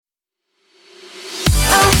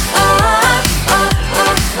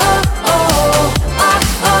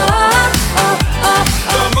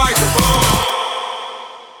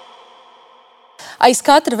Aiz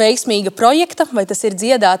katra veiksmīga projekta, vai tas ir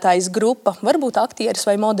dziedātājs grupa, varbūt aktieris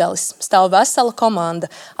vai modelis, stāv vesela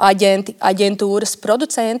komanda, aģenti, aģentūras,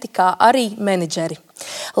 producenti, kā arī menedžeri.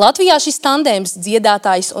 Latvijā šis tandēms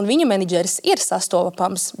dziedātājs un viņa menedžeris ir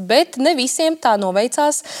sastopams, bet ne visiem tā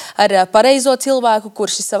noveicās ar pareizo cilvēku,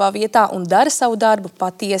 kurš ir savā vietā un dara savu darbu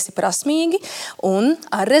patiesi prasmīgi un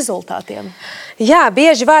ar rezultātiem. Jā,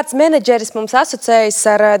 bieži vārds menedžeris mums asociējas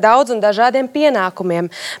ar daudz un dažādiem pienākumiem,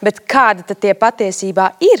 bet kādi tad tie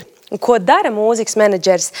patiesībā ir? Ko dara mūzikas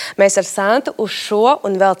menedžeris? Mēs ar Santu uz šo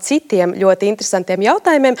un vēl citiem ļoti interesantiem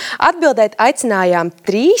jautājumiem atbildēt aicinājām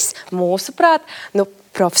 3, mūsuprāt,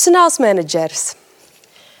 profesionāls menedžeris.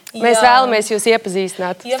 Mēs vēlamies jūs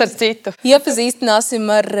iepazīstināt, starp citu. Iepazīstināsim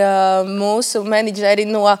ar mūsu menedžeri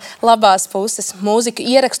no labās puses. Mūziku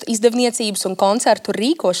ierakstu izdevniecības un koncertu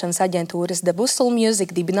rīkošanas aģentūras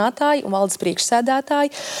Mūzikas dibinātāji un valdes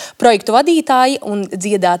priekšsēdētāji, projektu vadītāji un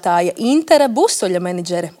dziedātāja Intera Busuļa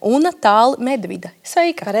menedžere Una Tāla Medvida.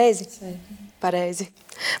 Sveika! Pareizi.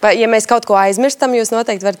 Vai, ja mēs kaut ko aizmirstam, jūs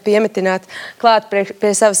noteikti varat piemetināt klāt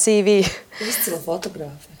pie sava CV. Izcila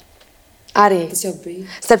fotogrāfija. Arī. Tas jau bija.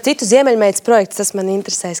 Starp citu, Ziemeļmeitas projekts, tas man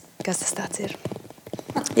interesēs, kas tas tāds ir.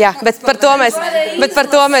 Jā, bet par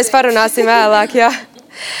to mēs parunāsim vēlāk, jā.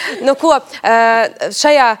 Nu ko,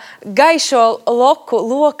 šajā gaišo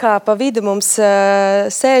lokā pa vidu mums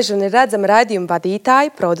sēž un ir redzama raidījuma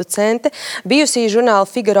vadītāja, producente, bijusī žurnāla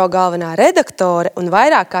Figaro galvenā redaktore un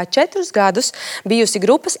vairāk kā 4 gadus bijusi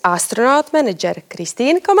grupas astronauta menedžere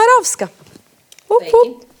Kristīna Komarovska.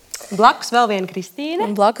 Blakus vēl viena Kristīne.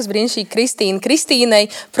 Un blakus brīnišķīgi Kristīna. Kristīnai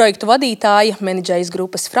projektu vadītāja, menedžejas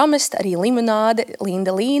grupas Framest, arī Limonāde,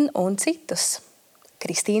 Linda Līna un citus.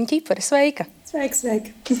 Kristīna Ķipare, sveika!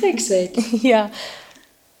 Sveiki. Jā.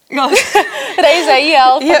 Reizē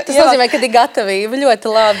ieelpa. Tas nozīmē, ka ir gatavība.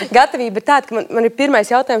 Ļoti labi. Gatavība ir tāda, ka man ir pirmais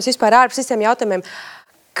jautājums vispār ārpus visiem jautājumiem.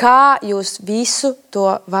 Kā jūs visu to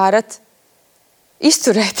varat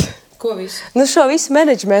izturēt? Ko visu? Šo visu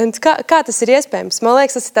menedžmentu. Kā tas ir iespējams? Man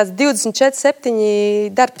liekas, tas ir tāds 24/7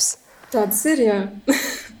 darbs. Tāds ir, jā.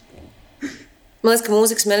 Man liekas, ka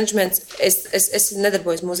mūzikas menedžments, es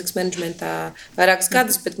nedarbojos mūzikas menedžmentā vairākus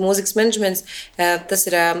gadus, bet mūzikas menedžments, tas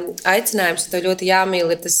ir aicinājums, un tev ļoti jāmīl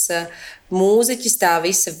ir tas mūziķis, tā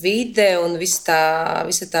visa vide un visa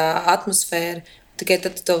tā atmosfēra. Tikai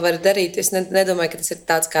tad tu to vari darīt. Es nedomāju, ka tas ir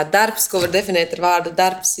tāds kā darbs, ko var definēt ar vārdu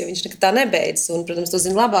darbs, jo viņš nekad tā nebeidzas. Un, protams, to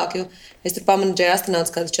zinu labāk, jo es tur pamanģēju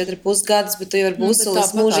astronauts kādus 4,5 gadus, bet tu jau ar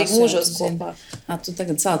Busulis mūžīgi mūžos kopā. Tu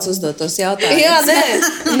tagad sāc uzdot tos jautājumus. Jā, nē.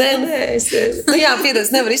 Jā,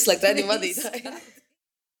 piedod, nevar izslēgt raidījumu vadītāju.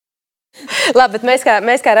 Labi, bet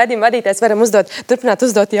mēs kā raidījuma vadītājs varam turpināt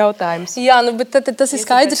uzdot jautājumus. Jā, bet tas ir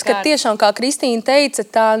skaidrs, ka tiešām, kā Kristīna teica,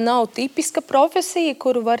 tā nav tipiska profesija,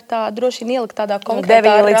 kuru var tā droši vien ielikt tādā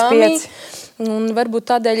konkrētā 9 līdz 5. Un varbūt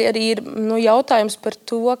tādēļ arī ir jautājums par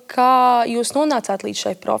to, kā jūs nonācāt līdz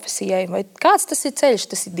šai profesijai. Vai kāds tas ir ceļš?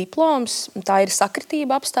 Tas ir diploms, tā ir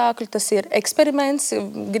sakritība apstākļi, tas ir eksperiments,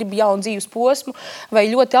 grib jaunu dzīves posmu vai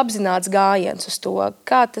ļoti apzināts gājiens uz to.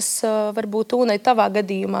 Kā tas varbūt Unai tavā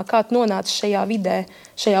gadījumā, kā tu nonāci šajā vidē,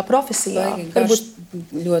 šajā profesijā?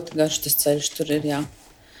 Ļoti garš tas ceļš tur ir, jā.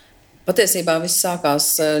 Patiesībā viss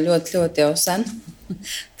sākās ļoti, ļoti jau sen.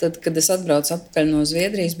 Tad, kad es atbraucu atpakaļ no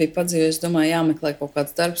Zviedrijas, bija padzīvojis, domāju, jāmeklē kaut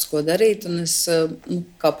kāds darbs, ko darīt. Un es,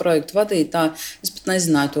 kā projektu vadītāja, es pat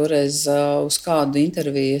nezināju toreiz, uz kādu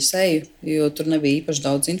interviju es eju, jo tur nebija īpaši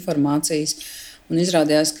daudz informācijas. Un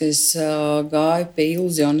izrādījās, ka es gāju pie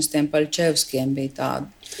iluzionistiem Paļčevskiem, bija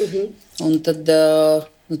tādi. Un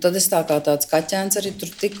tad es tā kā tāds kaķēns arī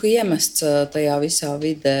tur tiku iemests tajā visā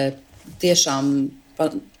vidē. Tiešām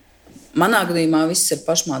manā gadījumā viss ir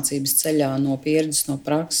pašmācības ceļā, no pieredzes, no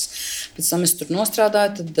prakses. Pēc tam es tur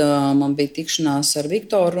nostrādāju, tad man bija tikšanās ar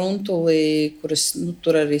Viktoru Runtuli,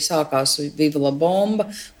 tur arī sākās Viva la Bomba,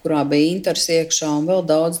 kurā bija Inters iekšā un vēl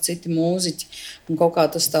daudz citi mūziķi. Un kaut kā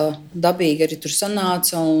tas tā dabīgi arī tur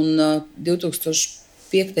sanāca. Un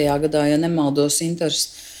 2005. gadā, ja nemaldos, Inters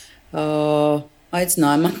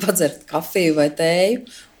aicināja man padzert kafiju vai tēju.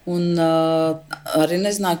 Un arī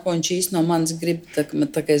nezināju, ko viņš īsti no manis grib. Tā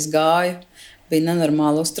kā es gāju, bija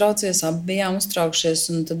nenormāli uztraucies, abi bijām uztraukšies.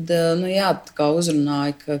 Un tad, tā kā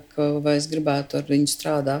uzrunāja, vai es gribētu ar viņu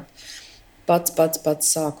strādāt. Pats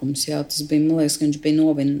sākums, jā, tas bija, man liekas, ka viņš bija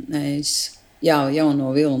novinējis, jauno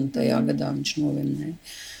vilnu tajā gadā viņš novinēja.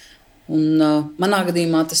 Un manā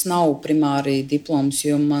gadījumā tas nav primāri diploms,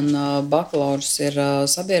 jo man bakalaurs ir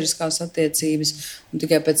sabiedriskās attiecības, un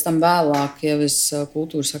tikai pēc tam vēlāk, ja es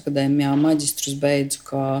kultūras akadēmijā maģistrus beidzu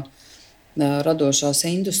kā radošās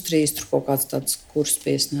industrijas, tur kaut kāds tāds kurs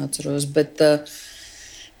bijis, neatceros, bet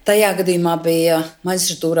Tajā gadījumā bija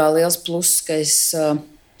maģistratūrā liels pluss, ka es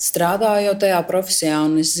strādāju jau tajā profesijā,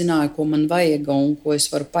 un es zināju, ko man vajag un ko es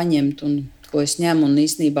varu paņemt un ko es ņemu. Un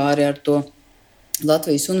īstenībā arī ar to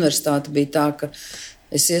Latvijas universitāti bija tā, ka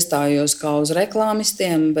es iestājos kā uz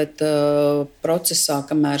reklāmistiem, bet procesā,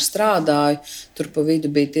 kamēr strādāju, tur pa vidu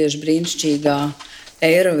bija tieši brīnišķīgā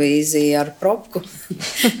Eirovīzija ar propku.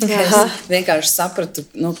 Es vienkārši sapratu,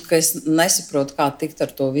 ka es nesaprotu, kā tikt ar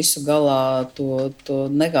to visu galā, to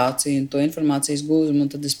negāciju un to informācijas gūzumu, un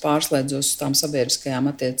tad es pārslēdzos uz tām sabiedriskajām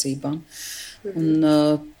attiecībām. Un,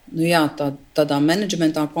 jā, tādā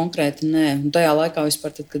menedžmentā konkrēti nē. Un tajā laikā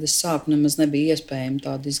vispār, tad, kad es sāku, nemaz nebija iespējama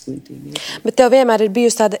tāda izglītība. Bet tev vienmēr ir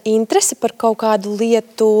bijusi tāda interese par kaut kādu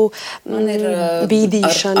lietu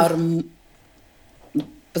bīdīšanu?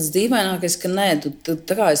 Pats dīvainākais, ka nē,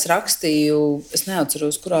 tā kā es rakstīju, es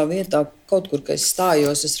neatceros, kurā vietā, kaut kur, ka es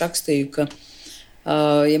stājos, es rakstīju, ka,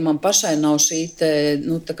 ja man pašai nav šī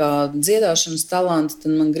dziedāšanas talanta,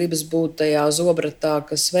 tad man gribas būt tajā zobratā,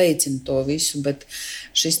 kas veicina to visu, bet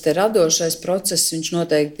šis te radošais process, viņš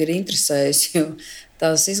noteikti ir interesējis, jo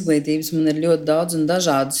tās izglītības man ir ļoti daudz un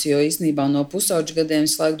dažādas, jo īstenībā no pusauģa gadiem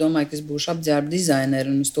es laiku domāju, ka es būšu apģērba dizaineri,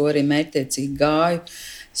 un uz to arī mērķtiecīgi gāju.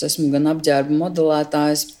 Es esmu gan apģērba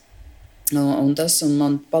modelētājs, un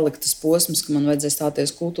man palika tas posms, ka man vajadzēja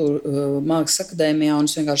stāties Mākslas akadēmijā, un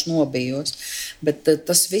es vienkārši nobijos. Bet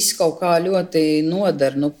tas viss kaut kā ļoti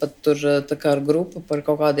noder, pat tur tā kā ar grupu par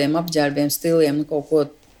kaut kādiem apģērbiem, stiliem, kaut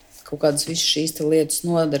kādas visas šīs lietas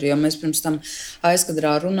noder, jo mēs pirms tam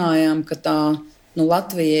aizkadrā runājām, ka tā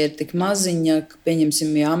Latvija ir tik maziņa, ka,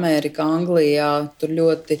 pieņemsim, ja Amerikā, Anglijā, tur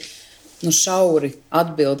ļoti šauri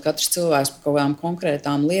atbild katrs cilvēks par kaut kādām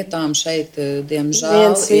konkrētām lietām. Šeit,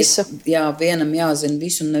 diemžēl, vienam jāzina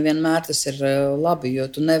visu, un nevienmēr tas ir labi, jo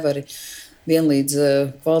tu nevari vienlīdz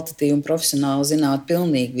kvalitatīvi un profesionāli zināt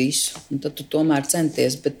pilnīgi visu. Un tad tu tomēr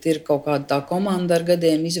centies, bet ir kaut kāda tā komanda ar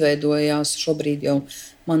gadiem izveidojās. Šobrīd jau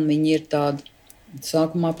man viņi ir tādi.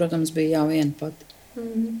 Sākumā, protams, bija viena pati.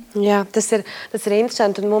 Jā, tas ir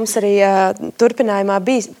interesanti, un mums arī turpinājumā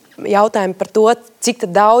bija jautājumi par to, cik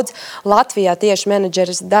daudz Latvijā tieši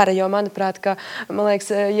menedžeris dara, jo man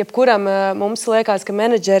liekas, jebkuram mums liekas, ka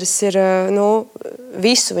menedžeris ir,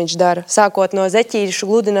 visu viņš dara, sākot no zeķīšu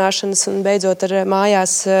gludināšanas un beidzot ar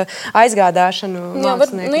mājās aizgādāšanu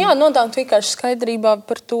mākslinieku. Nodāmt vienkārši skaidrībā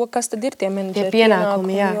par to, kas tad ir tie menedžeri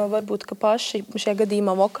pienākumi, jā. Jo varbūt, ka paši šajā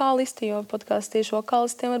gadījumā vokālisti, jo podkāsts tieši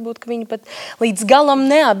vokālistiem varbūt, ka viņi pat līdz galam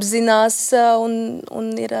neapzinās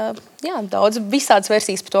un ir daudz visādas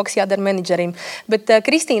versijas par to, kas jādara menedžerim. Bet,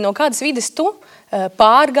 Kristīna, no kādas vides tu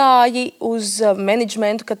pārgāji uz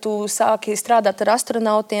menedžmentu, kad tu sāki strādāt ar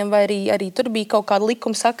astronautiem, vai arī tur bija kaut kāda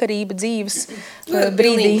likumsakarība dzīves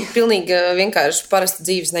brīdī? Pilnīgi vienkārši parasta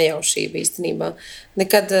dzīves nejaušība īstenībā.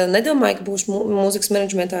 Nekad nedomāju, ka būšu mūzikas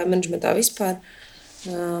menedžmentā vispār.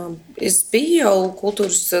 Es biju jau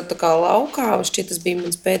kultūras laukā, šķiet, tas bija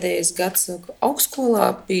mans pēdējais gads augstskolā,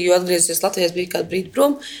 biju atgriezies Latvijā, biju kādu brīdi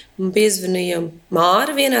prom, man piezvanīja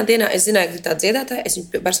Māra vienā dienā, es zināju, ka ir tāda dziedātāja, es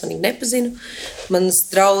viņu personīgi nepazinu, manas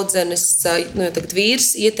draudzenes, tagad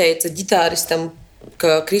vīrs ieteica ģitāristam,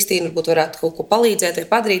 ka Kristīna varbūt varētu kaut ko palīdzēt vai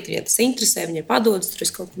padarīt, viņai tas interesē, viņai padodas, tur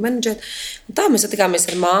es kaut ko menedžēt. Un tā mēs satikāmies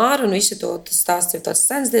ar Māru, un visu to stāsts jau tāds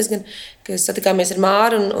sens diezgan, ka satikāmies ar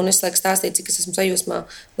Māru, un es stāstīju, cik es esmu sajūsmā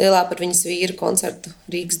lielā par viņas vīru koncertu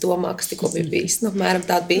Rīgas domā, kas tikko bija bijis. Mēram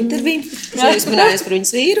tāda bija intervija, es minējos par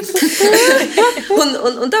viņas vīru.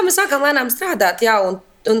 un tā mēs sākām lēnām strādāt, jā,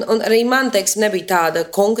 un arī man, teiksim, nebija tāda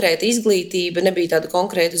konkrēta izglītība, nebija tāda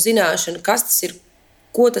konkrēta zināšana, kas tas ir,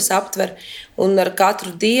 ko tas aptver, un ar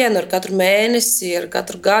katru dienu, ar katru mēnesi, ar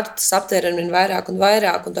katru gadu tas aptver vien vairāk,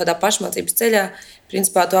 un tādā pašmācības ceļā,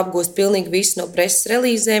 principā tu apgūst pilnīgi visu no preses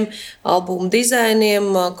relīzēm, albumu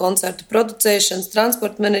dizainiem, koncertu producēšanas,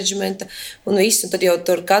 transporta menedžmenta un visu, un tad jau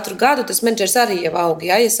tur katru gadu tas menedžers arī jau aug,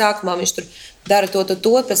 ja sākumā viņš tur dara to,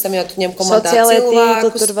 pēc tam jau tu ņem komandā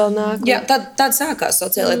cilvēkus. Tur vēl nāk. Jā, tad sākās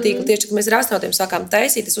sociālajā tīkli. Tieši, kad mēs ar astronautiem sākām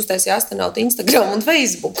taisīt, es uztaisīju astronautu Instagram un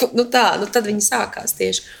Facebook. Tad viņi sākās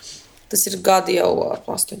tieši. Tas ir gadi jau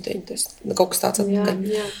 80, kaut kas tāds atpakaļ.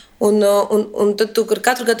 Un tad tu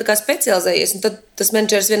katru gadu kā specializējies, un tad tas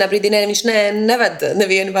menedžeris vienā brīdī viņš neved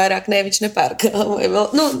nevienu vairāk, viņš nepērk.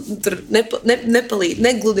 Tur nepalīd,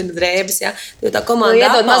 negludina drēbes, jā. Jo tā komanda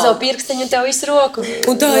iedod mazo pirksteņu un tev visu roku.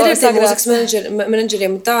 Un tā ir ar mūzikas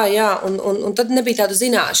menedžeriem, tā, jā. Un tad nebija tādu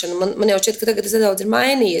zināšanu. Man jau šķiet, ka tagad tas nedaudz ir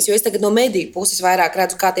mainījies, jo es tagad no mediju puses vairāk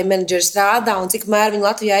redzu, kā tie menedžeri strādā un cik mēr viņi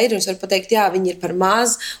Latvijā ir. Un es varu pateikt, jā, viņi ir par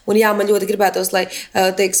maz. Un jā, man ļoti gribētos, lai,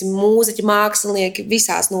 teiksim, mūziķi, mākslinieki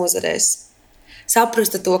visās nozarēs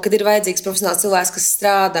saprast to, kad ir vajadzīgs profesionāls cilvēks, kas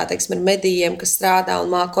strādā, teiksim, ar medijiem, kas strādā un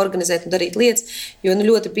māca organizēt un darīt lietas, jo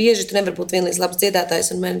ļoti bieži tu nevar būt vienlīdz labs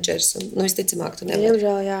dziedātājs un menedžeris, un visticamāk tu nevar.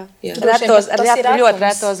 Jā. Ļoti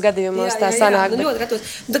retos gadījumos tā sanāk. Ļoti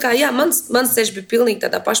retos. Tā kā, mans ceļš bija pilnīgi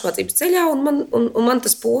tādā pašmācības ceļā, un man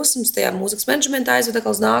tas posms tajā mūzikas menedžmentā aizved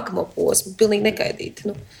atkal uz nākamo posmu, pilnīgi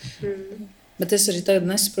negaidīti. Bet es arī tagad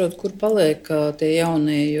nesaprotu, kur paliek tie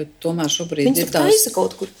jaunie, jo tomēr šobrīd viņus ir tās... Viņus taisa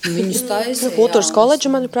kaut kur. Viņus taisa, kultūras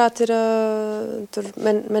koledža, manuprāt, ir tur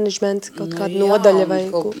menedžmenta kaut kāda nodaļa vai...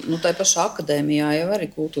 Tā pašā akadēmijā jau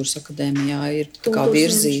arī kultūras akadēmijā ir tā kā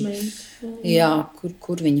virzība. Jā,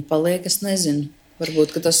 kur viņi paliek, es nezinu.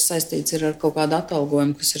 Varbūt, ka tas saistīts ir ar kaut kādu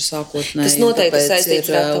atalgojumu, kas ir sākotnēji. Tas noteikti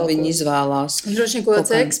saistīts ar atalgojumu. Viņi izvēlās. Droši vien kaut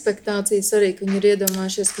kāds ekspektācijas arī, ka viņi ir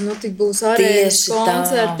iedomājušies, ka tik būs ārējas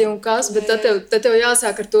koncerti un kas, bet tad tev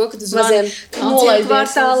jāsāk ar to, ka tu zvani nolaidu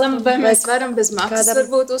kvartālam, vai mēs varam bez maksas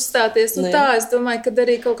varbūt uzstāties. Un tā, es domāju, ka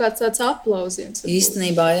arī kaut kāds tāds aplauzījums.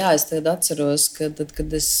 Īstenībā, es tagad atceros, ka tad,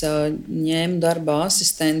 kad es ņēmu darbā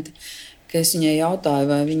asistenti, ka es viņai jautāju,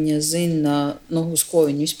 vai viņa zina, uz ko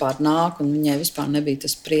viņa vispār nāk, un viņai vispār nebija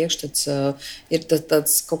tas priekšstats. Ir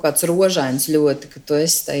tāds kaut kāds rožains ļoti, ka tu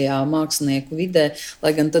esi tajā mākslinieku vidē,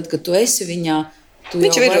 lai gan tad, kad tu esi viņā,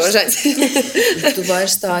 viņš ir rožains. Tu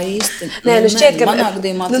vairs tā īsti... šķiet, ka... Manā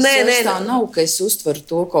gadījumā tas tā nav, ka es uztveru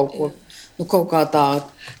to kaut ko... kaut kā tā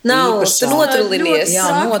nav, tu notrulinies. Jā,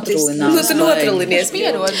 notrulinies. Tu notrulinies.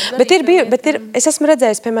 Bet es esmu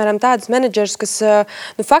redzējis, piemēram, tādus menedžerus, kas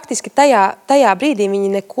faktiski tajā brīdī viņi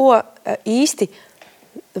neko īsti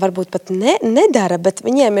varbūt pat nedara, bet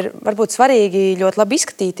viņiem ir varbūt svarīgi ļoti labi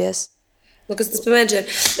izskatīties. Kas tas par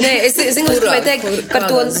menedžeri? Nē, es zinu, ko gribēju teikt par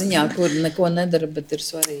to. Ziņā, kur neko nedara, bet ir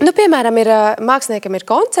svarīgi. Piemēram, māksliniekam ir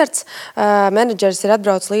koncerts, menedžeris ir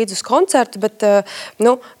atbraucis līdz uz koncertu, bet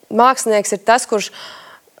mākslinieks ir tas, kurš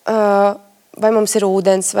vai mums ir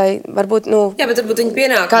ūdens, vai varbūt, Jā, bet varbūt viņi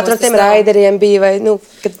pienākumos. Kā tur tiem raideriem bija, vai,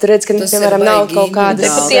 kad tu redz, ka, piemēram, nav kaut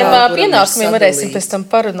kādas... Par tiem pienākumiem varēsim pēc tam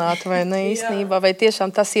parunāt, vai ne īstenībā, vai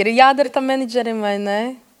tiešām tas ir jādara tam menedžerim, vai ne?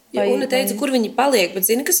 Ja Una teica, kur viņi paliek, bet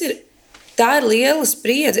zini, kas ir... Tā ir liela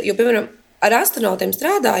spriedze, jo, piemēram, ar astronautiem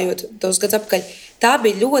strādājot tos gadus apakaļ, tā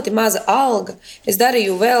bija ļoti maza alga. Es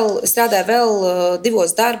strādāju vēl 2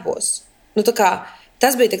 darbos.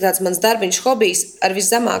 Tas bija tāds mans darbiņš hobijs ar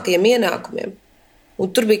viszemākajiem ienākumiem.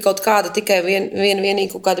 Un tur bija kaut kāda tikai vienīgi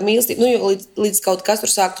kaut kāda mīlestība. Jo līdz kaut kas tur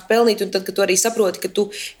sāktu pelnīt, un tad, kad tu arī saproti, ka tu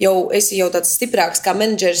esi jau tāds stiprāks kā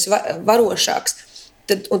menedžeris, varošāks,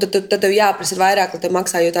 tad tev jāprasa vairāk, lai tev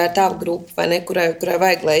maksā, jo tā ir tava grupa, vai ne, kurai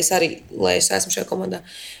vajag, lai es esmu šajā komandā.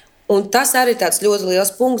 Un tas arī tāds ļoti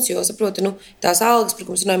liels punkts, jo, saproti, tās algas, par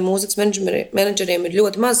ko mēs runājam, mūzikas menedžeriem ir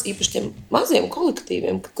ļoti maz, īpaši tiem maziem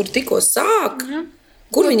kolektīviem, kur tikko sāk.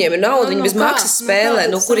 Kur viņiem ir nauda, viņi bez maksas spēlē,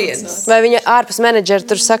 no kurienes? Vai viņa ārpus menedžera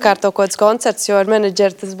tur sakārto kaut kāds koncerts, jo ar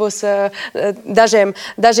menedžeru tas būs dažiem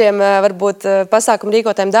varbūt pasākumu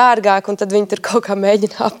rīkotājiem dārgāk, un tad viņi tur kaut kā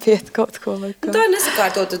mēģina apiet kaut ko. Tā ir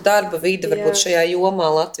nesakārtota darba vide varbūt šajā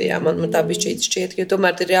jomā Latvijā. Man tā bišķīt šķiet, jo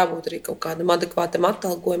tomēr ir jābūt arī kaut kādam adekvātam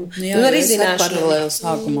atalgojumam. Arī zināšanu. Paralēli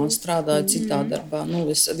sākumā strādāju citā darbā.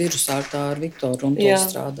 Es virusārtā ar Viktoru un to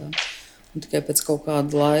strādāju. Un tikai pēc kaut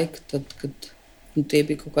kāda laika, tad, kad tie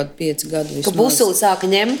bija kaut kādi 5 gadi. Ka busuli sāka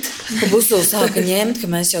ņemt. Ka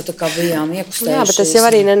mēs jau tā kā bijām iekustējušies. Jā, bet tas jau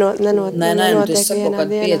arī nenotiek tas kaut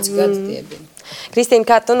kādi 5 gadi tie bija. Kristīna,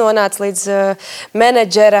 kā tu nonāci līdz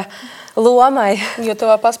menedžera lomai? Jo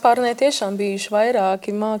tavā paspārnē tiešām bijuši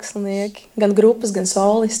vairāki mākslinieki, gan grupas, gan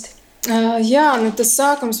solisti. Jā, tas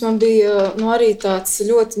sākums man bija arī tāds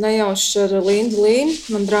ļoti nejaušs ar Lindu Līnu,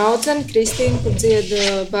 man draudzeni Kristīnu, kur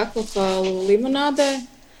dzieda bekvokālu Limonādē.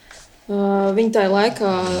 Viņa tajā laikā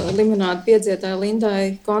Limonādi piedziedāja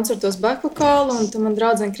Lindai koncertos bekvokālu, un tad man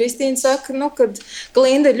draudzene Kristīna saka, ka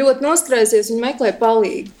Linda ir ļoti noskrējusies, viņa meklē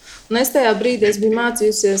palīgu. Un es tajā brīdī biju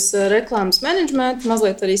mācījusies reklāmas menedžmentu,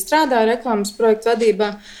 mazliet arī strādāju reklāmas projektu vadībā,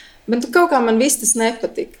 bet kaut kā man viss tas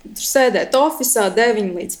nepatika. Tur sēdēt ofisā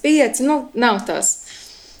 9 līdz 5, nav tas.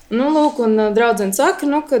 Un draudzene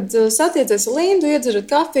saka, kad satiecies ar Lindu, iedzerat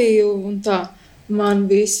kafiju un tā. Man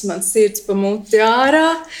sirds pa muti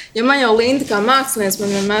ārā, jo man jau Linda kā mākslinieks, man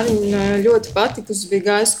vienmēr viņa ļoti patikusi, bija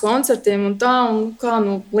gājusi koncertiem un tā, un kā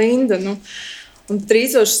Linda, un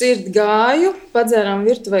trīcoši sirdi gāju, padzērām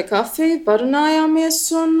virtuvē kafiju, parunājāmies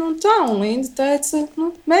un tā, un Linda teica,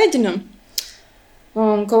 mēģinam.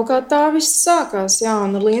 Un kaut kā tā viss sākās, jā,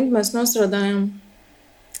 un ar Lindu mēs nostrādājām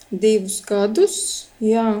 2 gadus,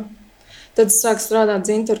 jā. Tad es sāku strādāt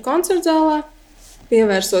Dzintaru koncertzālē.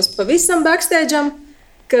 Pievērsos pavisam backstage'am,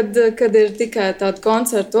 kad ir tikai tāda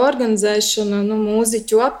koncertu organizēšana,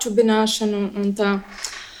 mūziķu apčubināšana un tā.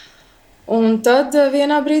 Un tad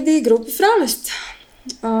vienā brīdī grupa Franist.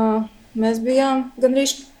 Mēs bijām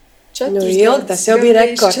gandrīz 4 gadus. Tas jau bija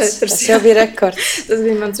rekords. Tas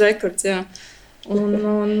bija mans rekords, jā.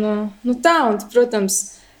 Un tā, un, protams,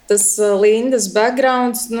 tas Lindas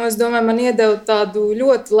backgrounds, es domāju, man iedeva tādu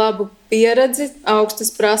ļoti labu pieredzi,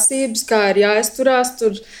 augstas prasības, kā ir jāizturās.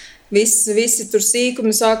 Tur visi tur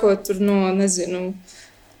sīkumi, sākot tur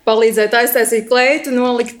palīdzēt aiztaisīt kleitu,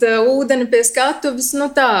 nolikt ūdeni pie skatuves,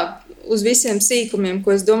 tā, uz visiem sīkumiem,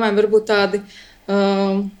 ko es domāju, varbūt tādi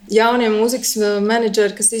jaunie mūzikas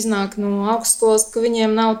menedžeri, kas iznāk no augstskolas, ka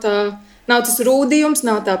viņiem nav tas rūdījums,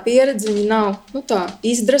 nav tā pieredze, viņi nav tā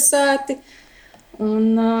izdresēti.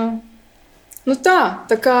 Un,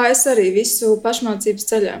 tā kā es arī visu pašmācības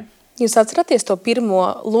ceļā. Jūs atceraties to pirmo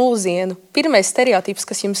lūzienu, pirmais stereotips,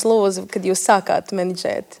 kas jums lūza, kad jūs sākāt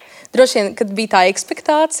menedžēt? Droši vien, kad bija tā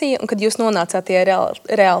ekspektācija un kad jūs nonācāt tie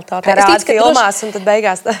realitātē. Kā rāda filmās un tad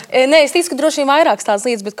beigās tā? Nē, es ticu, ka droši vien vairākas tādas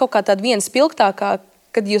lietas, bet kaut kā tāda viena spilgtākā,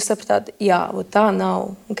 kad jūs sapratāt, jā, tā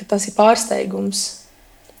nav, un ka tas ir pārsteigums.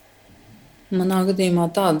 Manā gadījumā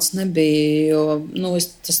tādas nebija, jo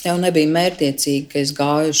tas jau nebija mērķtiecīgi, ka es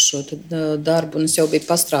gāju uz šo darbu, un es jau biju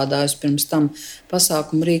pastrādājusi pirms tam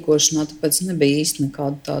pasākumu rīkošanā, tāpēc nebija īsti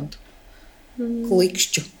nekādu tādu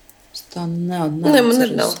klikšķu. Tā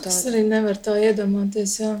Es arī nevaru tā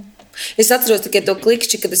iedomāties, jā. Es atceros tikai to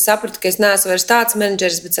klikšķi, kad es sapratu, ka es neesmu vairs tāds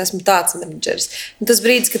menedžeris, bet esmu tāds menedžeris. Un tas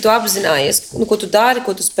brīdis, kad tu apzinājies, ko tu dari,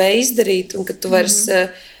 ko tu spēj izdarīt, un kad tu vairs,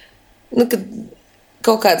 kad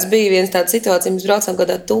kaut kāds bija viens tāda situācija, mēs braucām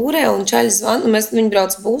kādā tūrē, un čaļi zvan, un viņi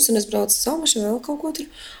brauc būs, un es braucu savu mašanu vēl kaut ko tur.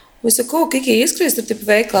 Un es saku, Kiki, ieskries tur tipa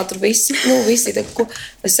veiklā, tur visi, ko.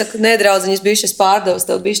 Es saku, draudziņi, es bijuši pārdevas,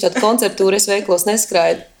 tev bijuši tāda koncertūra, es veiklos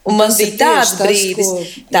neskrāju. Un man bija tāds brīdis,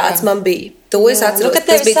 tāds man bija. To es atceros,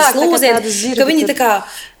 tas bija tas lūziens, ka viņi tā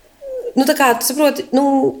kā, tu saproti,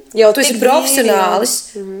 tu esi profesionālis,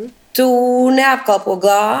 tu neapkalpo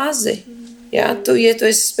glāzi. Ja tu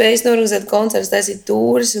esi spējis norganizēt koncertus, taisīt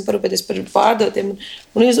tūris un parūpēties par pārdotiem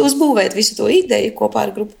un uzbūvēt visu to ideju kopā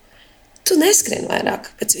ar grupu, tu neskrien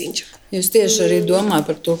vairāk pēc viņš. Es tieši arī domāju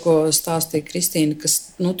par to, ko stāstīja Kristīna, ka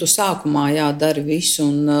tu sākumā dari visu,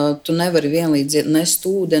 un tu nevari vienlīdz nest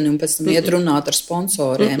ūdeni un pēc tam iet runāt ar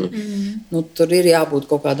sponsoriem. Tur ir jābūt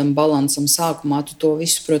kaut kādam balansam. Sākumā tu to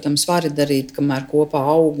visu, protams, vari darīt, kamēr kopā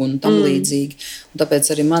aug un tam līdzīgi. Un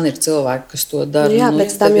tāpēc arī man ir cilvēki, kas to dara. Jā,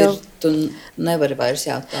 pēc tam jau tu nevari vairs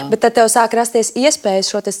tā. Bet tad tev sāk rasties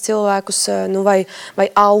iespējas šo cilvēkus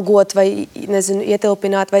vai algot, vai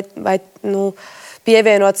ietilpināt, vai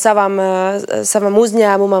pievienot savam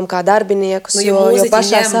uzņēmumam kā darbiniekus, jo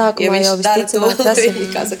pašā sākumā jau visticamāk tas ir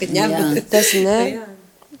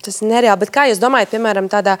tas ir nereāli. Bet kā jūs domājat, piemēram,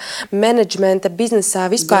 tādā menedžmenta biznesā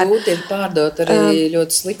vispār? Grūti ir pārdot arī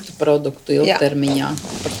ļoti sliktu produktu ilgtermiņā.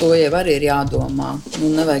 Par to jau arī ir jādomā.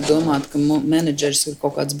 Nevajag domāt, ka menedžeris ir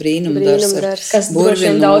kaut kāds brīnumdars. Kas droši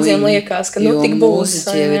vien daudziem liekas, ka tik būs.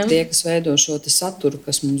 Mūziķi jau ir tie, kas veido šo saturu,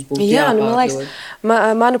 kas mums būtu jāpārdod.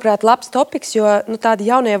 Manuprāt, labs topiks, jo tādi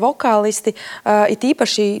jaunie vokālisti, it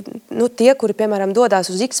īpaši tie, kuri, piemēram, dodās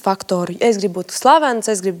uz X faktoru. Es gribu būt slavens,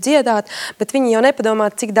 es gribu dziedāt, bet viņi jau nepadomā,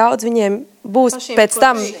 cik daudz viņiem būs pēc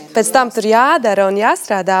tam tur jādara un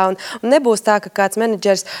jāstrādā. Un nebūs tā, ka kāds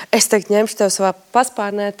menedžeris, es tagad ņemšu tev savā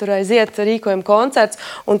paspārnē, tur aiziet rīkojumu koncerts,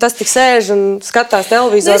 un tas tik sēž un skatās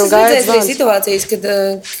televizoru un gaida zvans. Es situācijas,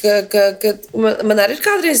 kad man arī ir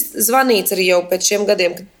kādreiz zvanīts arī jau pēc šiem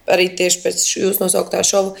gadiem, kad arī tieši pēc jūs nosauktā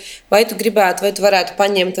šova, vai tu gribētu, vai tu varētu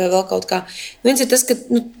paņemt vai vēl kaut kā. Viens ir tas, ka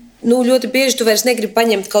ļoti bieži tu vairs negribi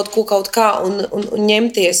paņemt kaut ko kaut kā un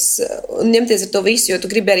ņemties ar to visu, jo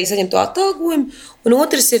tu gribi arī saņemt to atalgojumu. Un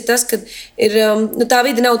otrs ir tas, ka tā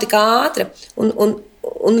vide nav tik ātra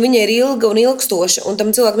un viņa ir ilga un ilgstoša. Un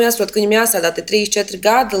tam cilvēkam jāsaprot, ka viņam jāstrādā 3-4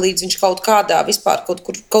 gadi, līdz viņš kaut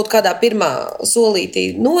kādā pirmā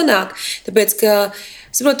solītī nonāk. Tāpēc, ka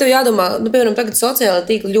saprotu, tev jādomā, piemēram, tagad sociālajā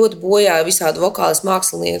tīkli ļoti bojā visādu vokālistu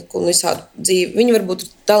mākslinieku un visādu dzīvi. Viņi varbūt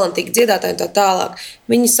ir talantīgi dziedātāji un tā tālāk.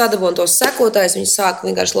 Viņi sadabona tos sekotājus, viņi sāk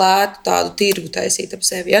vienkārši lētu tādu tirgu taisīt ap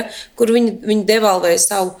sevi, kur viņi devalvē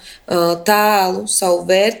savu tēlu, savu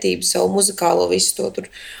vērtību, savu muzikālo visu to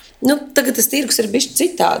tur. Tagad tas tirgus ir bišķi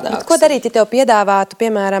citādāks. Ko darīt, ja tev piedāvātu,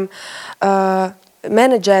 piemēram,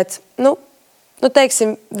 menedžēt,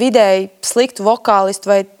 teiksim, vidēji sliktu vokālistu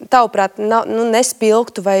vai tavuprāt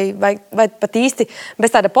nespilgtu vai pat īsti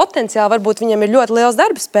bez tāda potenciāla, varbūt viņam ir ļoti liels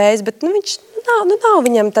darba spējas, bet viņš nav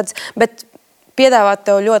viņam tāds, bet piedāvāt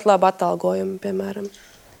tev ļoti labu atalgojumu, piemēram.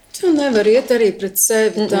 Tu nevar iet arī pret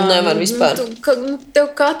sevi tā. Nevar vispār. Tev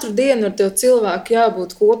katru dienu ar tev cilvēku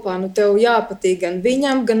jābūt kopā, tev jāpatīk gan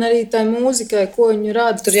viņam, gan arī tai mūzikai, ko viņu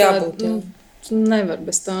rāda. Tur jābūt, Tu nevar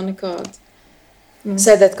bez tā nekādi.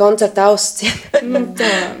 Sēdēt koncertā ausis. Tā.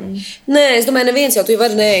 Nē, es domāju, neviens jau tu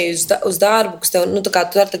vari neej uz darbu, kas tev, tā kā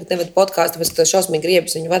tu arī tagad nevadi podkāstu, tāpēc, ka tev šausmīgi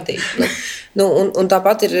griebas viņu vadīt. Un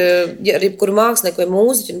tāpat ir, ja arī kuru mākslinieku vai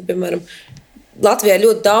mūziķu, piemēram, Latvijā ir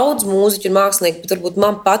ļoti daudz mūziķu un mākslinieku, bet varbūt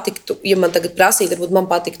man patiktu, ja man tagad prasītu, varbūt man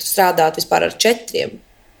patiktu strādāt vispār ar 4,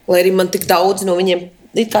 lai arī man tik daudz no viņiem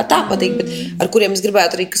it kā tā patīk, bet ar kuriem es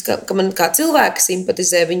gribētu arī, ka man kā cilvēki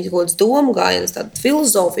simpatizē, viņi kaut kādas domu gājienas, tāda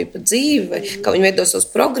filozofija par dzīvi, vai kā viņi veido savas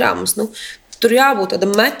programmas. Tur jābūt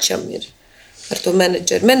tādam mečam ir ar to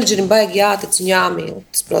menedžeri. Menedžerim baigi jātic un jāmīl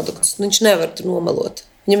tas produkts. Viņš nevar tur nomalot.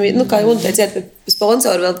 Viņam, kā jau teicat, pēc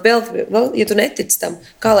sponsori vēl, ja tu netici tam,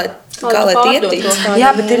 kā lai tie tic.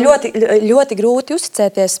 Jā, bet ir ļoti grūti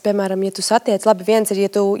uzticēties, piemēram, ja tu satiec, labi, viens ir,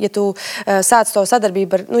 ja tu sāc to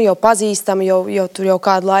sadarbību ar, jau pazīstam, jau tur jau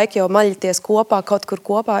kādu laiku jau maļities kopā, kaut kur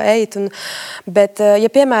kopā ejat, bet,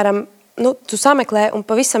 ja, piemēram, tu sameklē un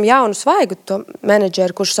pavisam jaunu svaigu to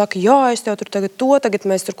menedžeru, kurš saka, jā, es tev tur tagad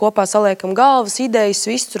mēs tur kopā saliekam galvas, idejas,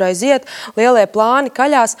 viss tur aiziet, lielie plāni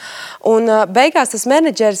kaļās, un beigās tas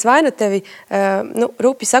menedžeris vai nu tevi,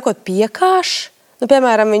 rupi sakot, piekāš,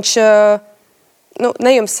 piemēram, viņš,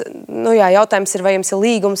 jautājums ir, vai jums ir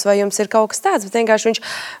līgums, vai jums ir kaut kas tāds, bet vienkārši viņš,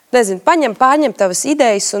 pārņem tavas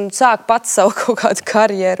idejas un sāk pats savu kaut kādu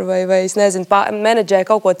karjeru, vai es nezinu, menedžē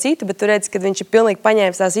kaut ko citu, bet tu redzi, ka viņš ir pilnīgi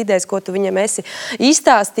paņēmis tās idejas, ko tu viņam esi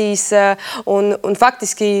izstāstījis, un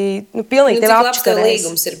faktiski, pilnīgi tev apškarējis. Cik labs tev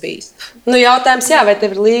līgums ir bijis? Jautājums, jā, vai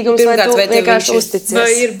tev ir līgums, pirmkārt, vai tu vienkārši uzticies?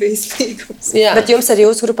 Vai ir bijis līgums? Jā. Bet jums ar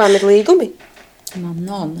jūsu grupām ir līgumi?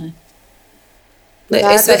 Nē.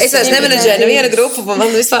 Es vairs nemenedžēju nevienu grupu,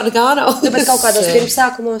 man vispār nekā nav. Bet kaut kādos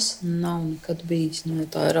pirmsākumos? Nav nekad bijis.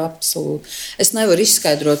 Tā ir absolūti. Es nevaru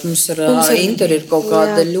izskaidrot. Mums ar Interu ir kaut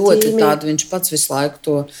kāda ļoti tāda, viņš pats visu laiku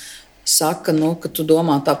to saka, ka tu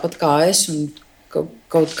domā tāpat kā es, un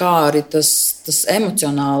kaut kā arī tas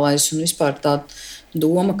emocionālais un vispār tā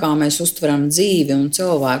doma, kā mēs uztveram dzīvi un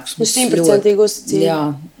cilvēkus. 100% uzticība. Jā,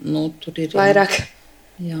 tur ir. Vairāk.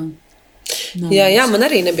 Jā. Jā, man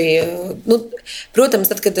arī nebija. Protams,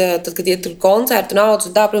 tad, kad ja tur koncertu naudas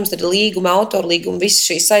un tā, protams, tad ir līguma, autorlīguma, visas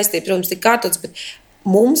šīs saistības, protams, tik kārtotas, bet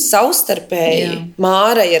mums savstarpēji,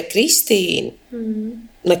 Mārai ar Kristīnu,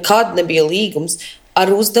 nekad nebija līgums ar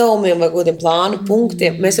uzdevumiem vai godiem plānu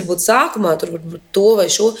punktiem. Mēs varbūt sākumā tur varbūt to vai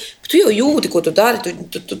šo, bet tu jau jūti, ko tu dari,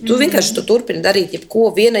 tu vienkārši to turpini darīt, jebko,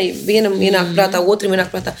 vienam ienāk prātā, otram ienāk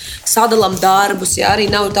prātā, sadalām darbus, ja arī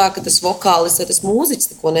nav tā, ka tas vokālists vai tas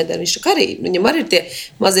mūziķis neko nedara, viņš arī, viņam arī ir tie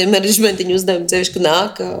mazie menedžmentiņu uzdevumi, cevišķi, ka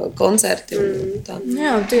nāk koncerti un tā.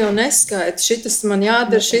 Jā, tu jau neskaiti, šitas man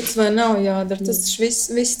jādara, šitas vai nav jādara, tas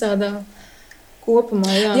viss tādā kopumā,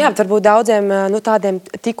 jā, varbūt daudziem tādiem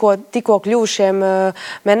tikko kļuvušiem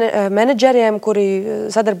menedžeriem, kuri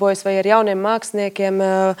sadarbojas vai ar jauniem māksliniekiem,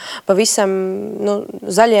 pavisam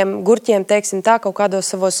zaļiem gurķiem, teiksim tā, kaut kādos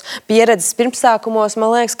savos pieredzes pirmsākumos,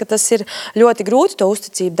 man liekas, ka tas ir ļoti grūti to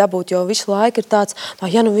uzticību dabūt, jo visu laiku ir tāds,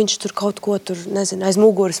 ja viņš tur kaut ko tur, nezinu, aiz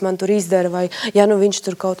muguras man tur izdara, vai ja viņš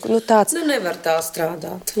tur kaut ko, tāds. Nevar tā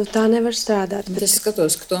strādāt. Tā nevar strādāt. Bet es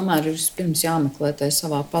skatos, ka tomēr ir vispirms jāmeklē tai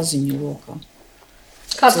savā paziņu lokā.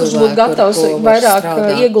 Kāds, kurš būtu gatavs vairāk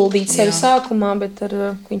ieguldīt sevi sākumā, bet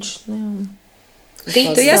viņš,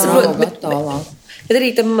 Tu jāsaprot, bet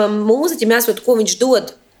arī tam mūziķim jāsaprot, ko viņš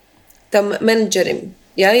dod tam menedžerim.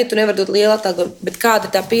 Ja tu nevari dot lielu atalgojumu, bet kāda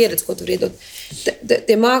ir tā pieredze, ko tu vari iedot.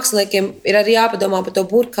 Tiem māksliniekiem ir arī jāpadomā par to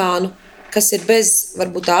burkānu, kas ir bez,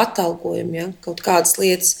 varbūt, tā atalgojuma, kaut kādas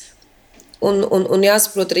lietas. Un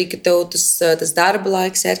jāsaprot arī, ka tev tas darba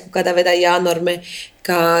laiks ir kaut kādā veidā jānormē,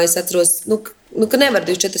 kā es atceros, ka nevar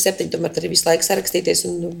 24/7 tomēr arī visu laiku sarakstīties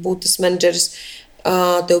un būt tas menedžeris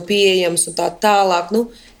tev pieejams un tā tālāk.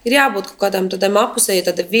 Ir jābūt kaut kādām tādām apusēji,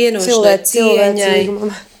 tāda vienošanai, cieņai,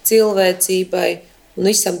 cilvēcībai un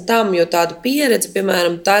visam tam, jo tāda pieredze,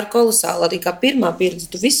 piemēram, tā ir kolosāla. Arī kā pirmā pieredze,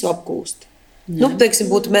 tu visu apgūsti. Teiksim,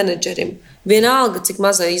 būtu menedžerim. Vienalga, cik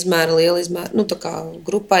mazā izmēra, liela izmēra, tā kā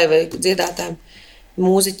grupai vai dziedātājiem,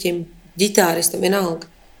 mūziķim, ģitāristam, vienalga.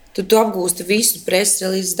 Tu apgūsti visu preses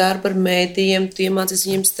relīzes darbu ar mēdījiem, tu iemācies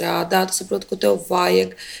viņiem strādāt, tu saproti, ko tev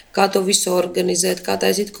vajag, kā to visu organizēt, kā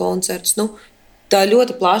taisīt koncertus. Tā ir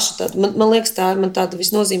ļoti plaša. Man liekas, tā ir tāda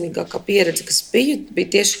visnozīmīgākā pieredze, kas bija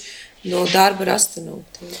tieši no darba ar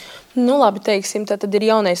astronautu. Labi, teiksim, tad ir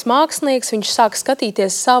jaunais mākslinieks, viņš sāk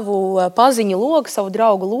skatīties savu paziņu loku, savu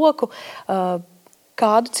draugu loku.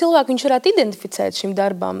 Kādu cilvēku viņš varētu identificēt šim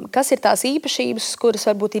darbam? Kas ir tās īpašības, kuras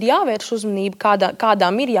varbūt ir jāvērš uzmanība,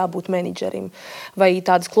 kādām ir jābūt menedžerim? Vai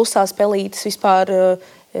tādas klusās pelītes vispār?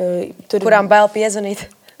 Kurām bail piezvanīt?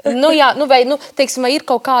 Teiksim, vai ir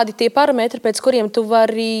kaut kādi tie parametri, pēc kuriem tu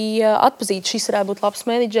vari atpazīt, šis varētu būt labs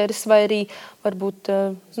menedžeris, vai arī varbūt,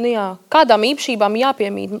 kādām īpašībām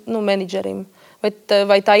jāpiemīt menedžerim?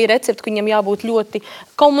 Vai tā ir recepte, ka viņam jābūt ļoti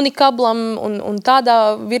komunikablam un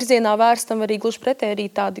tādā virzienā vērstam, arī gluži pretēji arī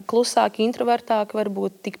tādi klusāki, introvertāki,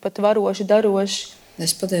 varbūt tikpat varoši, daroši?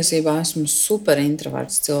 Es patiesībā esmu super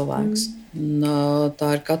introverts cilvēks. Un,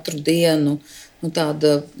 tā ir katru dienu.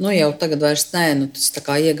 Tāda, jau tagad vairs tas tā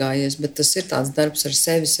kā iegājies, bet tas ir tāds darbs ar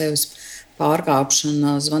sevis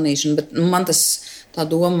pārkāpšana, zvanīšana. Bet man tā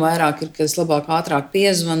doma vairāk ir, ka es labāk ātrāk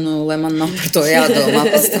piezvanu, lai man nav par to jādomā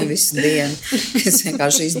pēc tam visu dienu. Es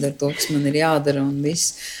vienkārši izdaru to, kas man ir jādara un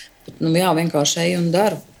viss. Bet, vienkārši eju un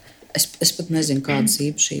daru. Es pat nezinu, kādas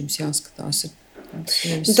īpašības jāskatās.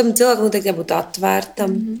 Tam cilvēkam noteikti jābūt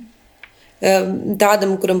atvērtam.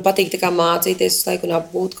 Tādam, kuram patīk mācīties uz laiku un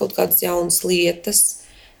apgūt kaut kādas jaunas lietas.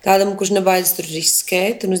 Tādam, kurš nebaidās tur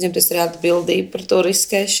riskēt un uzņemties arī atbildību par to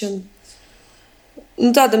riskēšanu.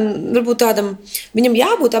 Varbūt tādam, viņam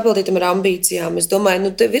jābūt apbildītam ar ambīcijām. Es domāju,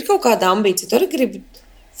 tev ir kaut kāda ambīcija, tu arī gribi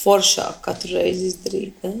foršāk katru reizi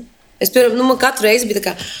izdarīt. Ne? Es, piemēram, man katru reizi bija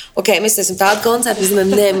tā kā, mēs esam tādu koncertu, es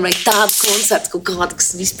domāju, man vajag tādu koncertu, kaut kādu, kas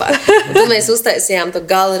vispār. Un tad mēs uztaisījām to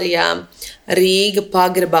galerijā Rīga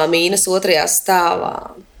pagrabā -2.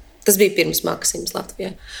 stāvā. Tas bija pirms Maksims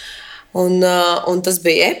Latvijā. Un tas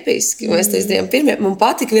bija episki. Mēs to izdarījām pirmie. Man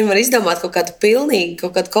patika vienmēr izdomāt kaut kādu pilnīgi,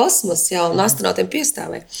 kaut kādu kosmosu jau un astronautiem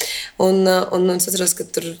piestāvēja. Un es atceros, ka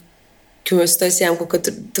tur, ka mēs taisījām kaut ko,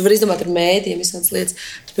 tu vari izdomāt ar mēdījiem visādas lietas.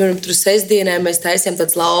 Piemēram, tur sestdienē mēs taisījām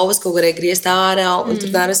tādas lauvas, kaut varēja griezt ārā, un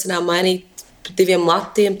tur dārvesinām mainīt pret 2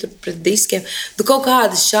 matiem, tur pret diskiem. Tu kaut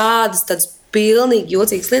kādas šādas, tādas pilnīgi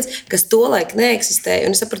jocīgas lietas, kas tolaik neeksistēja.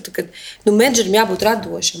 Un es sapratu, ka menedžerim jābūt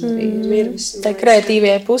radošam. Tā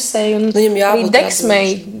kreatīvajai pusē un arī deksmei.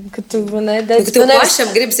 Ka tu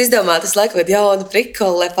pašam gribas izdomāt, es laiku jaunu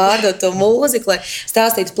prikolu, lai pārdot to mūziku, lai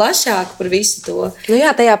stāstītu plašāk par visu to.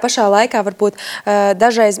 Tajā pašā laikā varbūt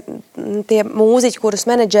dažreiz tie mūziķi, kurus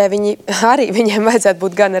menedžē, viņiem vajadzētu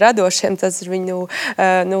būt gan radošiem, tas ir viņu,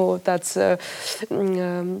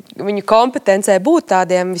 viņu kompetencē būt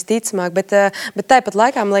tādiem visticamāk, bet tāpat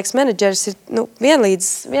laikā, man liekas, menedžeris ir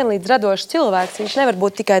vienlīdz radošs cilvēks. Viņš nevar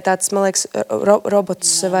būt tikai tāds, man liekas,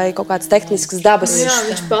 robots vai kaut kāds tehnisks dabas. Jā,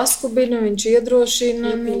 viņš paskubina, viņš iedrošina.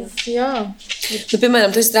 Piemēram,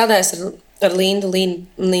 tu strādājies ar Lindu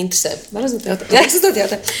Lintasē. Var uzdot jautājumu? Jā, es uzdot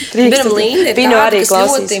jautājumu. Piemēram, Linda ir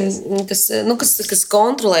tāda, kas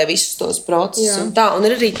kontrolē visus tos procesus. Un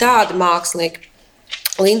ir arī tādi mākslinieki.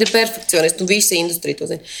 Linda ir perfekcionisti, un visa industrija to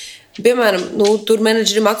zina. Piemēram, tur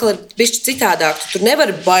menedžerim atkal ir bišķi citādāk. Tu tur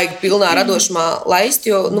nevari baigi pilnā radošumā laist,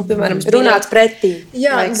 jo, piemēram, runāt pretī.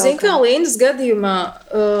 Jā, zin kā Lindas gadījumā,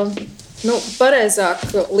 pareizāk,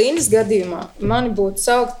 Lindas gadījumā mani būtu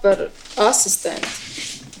saukt par asistentu.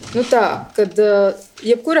 Kad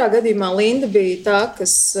jebkurā gadījumā Linda bija tā,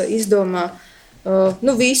 kas izdomā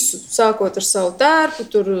visu, sākot ar savu tērpu,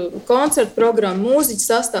 tur koncertu programmu, mūziķu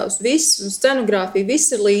sastāvs, visu, scenogrāfiju, viss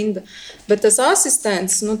ir Linda. Bet tas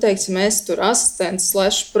asistents, teiksim, es tur asistents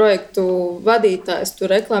 / projektu vadītājs, tur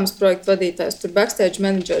reklāmas projektu vadītājs, tur backstage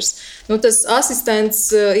menedžers. Tas asistents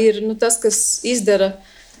ir tas, kas izdara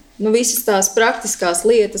visas tās praktiskās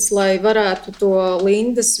lietas, lai varētu to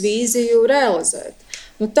Lindas vīziju realizēt.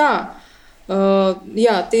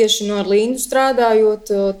 Tieši ar Lindu strādājot,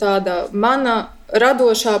 tāda mana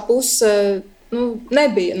radošā puse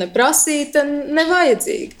nebija ne prasīta, ne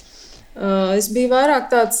vajadzīga. Es biju vairāk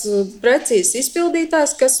tāds precīzs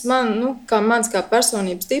izpildītājs, kas mans kā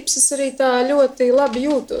personības tips, es arī tā ļoti labi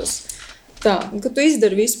jūtos. Ka tu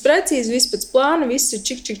izdari visu precīzi, visu pēc plāna, viss ir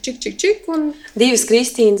čik. Un... Divas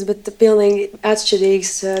Kristīnas, bet pilnīgi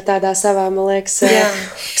atšķirīgas tādā savā, man liekas,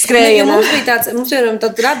 skrējienā. Mums bija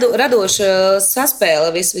tāda radoša saspēle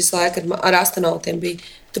visu laiku ar astronautiem bija.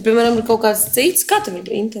 Tu, piemēram, ir kaut kāds cits, kā tev ir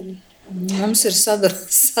intervija? Mums ir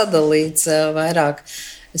sadalīts vairāk.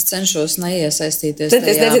 Es cenšos neiesaistīties tajā.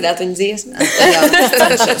 Es nedzirdētu viņu dziesmu. Jā, es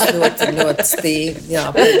cenšos ļoti stīvi. Jā,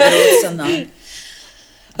 grūti sanāk.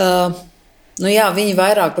 Viņi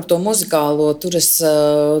vairāk par to muzikālo, tur es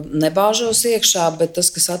nebāžos iekšā, bet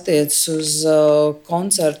tas, kas attiecas uz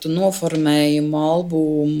koncertu noformējumu,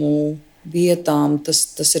 albumu, vietām,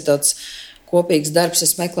 tas ir tāds kopīgs darbs.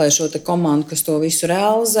 Es meklēju šo te komandu, kas to visu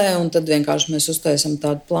realizē, un tad vienkārši mēs uztaisam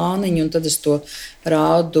tādu plāniņu, un tad es to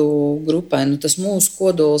rādu grupai. Tas mūsu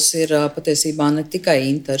kodols ir patiesībā ne tikai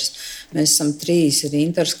Inters. Mēs esam 3, ir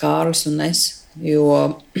Inters, Kārlis un es,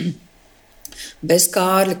 jo... Bez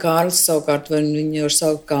Kārlis savukārt viņu var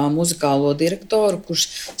saukt kā muzikālo direktoru, kurš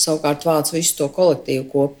savukārt vāc visu to kolektīvu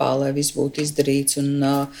kopā, lai viss būtu izdarīts.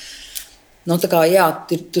 Nu, tā kā, jā,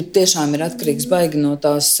 tur tiešām ir atkarīgs baigi no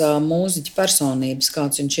tās mūziķa personības,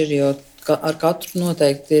 kāds viņš ir, jo ar katru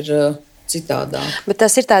noteikti ir citādāk. Bet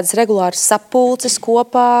tas ir tādas regulāras sapulces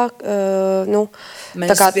kopā,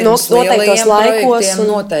 tā kā noteiktos laikos.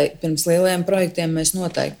 Pirms lielajiem projektiem mēs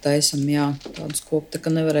noteikti taisam, jā, tādus kopu, tā kā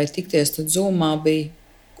nevarēja tikties, tad Zoomā bija,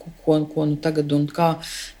 ko nu tagad un kā,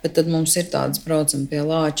 bet tad mums ir tādas braucam pie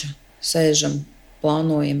lāča, sēžam,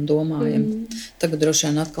 plānojam, domājam. Tagad droši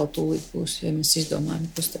vien atkal tūlīt būs, ja mēs izdomājam,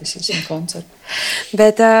 uztaisīsim koncertu.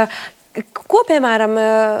 Bet ko, piemēram,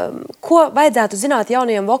 ko vajadzētu zināt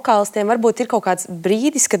jaunajiem vokālistiem? Varbūt ir kaut kāds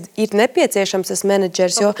brīdis, kad ir nepieciešams tas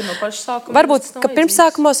menedžeris, jo varbūt, ka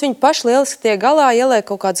pirmsākumos viņi paši lieliski tiek galā, ieliek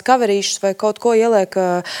kaut kādas kaverīšas vai kaut ko ieliek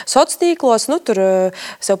sociālos, tur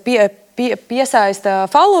sev piesaista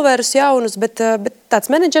followerus jaunus, bet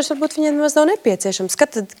tāds menedžers varbūt viņiem maz nav nepieciešams.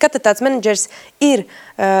 Kad tāds menedžers ir,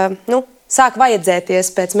 sāk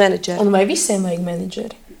vajadzēties pēc menedžera? Un vai visiem vajag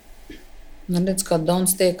menedžeri? Redz, kā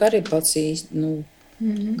Dons tiek arī pats īsti,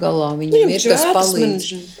 galā. Viņam ir tas palīdz.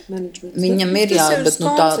 Viņam ir, jā, bet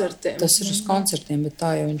tas ir uz koncertiem, bet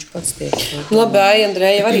tā jau viņš pats tiek. Labi,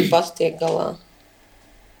 Andreja arī pats tiek galā.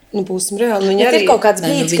 Būsim reāli. Viņa arī ir kaut kāds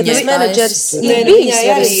brīdis, kad tas menedžeris ir bijis.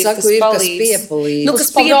 Es saku, ir kas piepalīdz.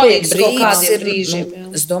 Kas piepalīdz kaut kādiem brīžiem.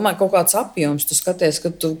 Es domāju, kaut kāds apjoms. Tu skaties,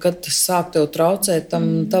 kad tas sāk tev traucēt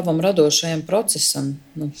tam tavam radošajam procesam.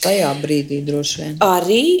 Tajā brīdī droši vien.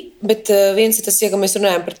 Arī, bet viens ir tas, ja mēs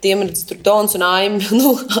runājam par tiem, tur Dons un Aim,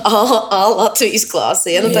 Latvijas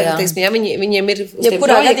klāsē. Viņiem ir uz tiem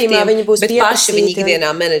projektiem, bet paši viņi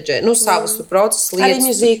ikdienā menedžē. Savus procesus lietas. Arī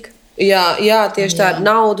mūzika. Jā, tieši tā ir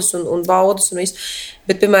naudas un baudas un viss.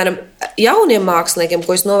 Bet, piemēram, jauniem māksliniekiem,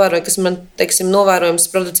 ko es novēroju, kas man, novērojams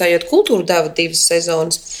producējot kultūru deva 2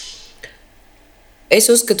 sezonas, es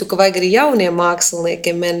uzskatu, ka vajag arī jauniem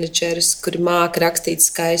māksliniekiem menedžeris, kuri māka rakstīt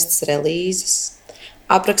skaistas relīzes,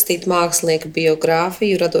 aprakstīt mākslinieka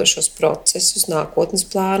biogrāfiju, radošos procesus, nākotnes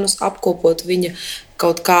plānus, apkopot viņa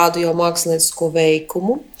kaut kādu jau māksliniecisko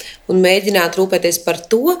veikumu un mēģināt rūpēties par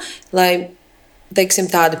to, lai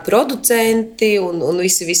tādi producenti un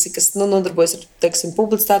visi, kas nodarbojas ar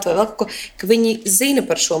publicitāti vai vēl kaut ko, ka viņi zina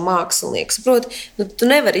par šo mākslinieku. Saproti, tu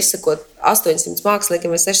nevari izsakot 800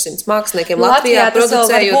 māksliniekiem vai 600 māksliniekiem Latvijā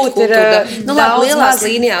producējot kultūru. Lielās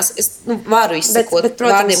līnijās es varu izsakot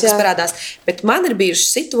vārdiem, kas parādās. Bet man ir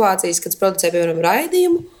bijušas situācijas, kad es producēju, piemēram,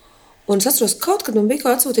 raidījumu, un es atceros, kaut kad man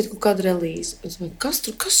bija atsūtīt kaut kādu relīzi. Es domāju,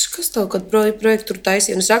 kas tev kādu projektu tur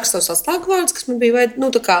taisīja? Un es rakstu savus slēgvārdus, kas man bija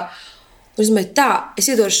es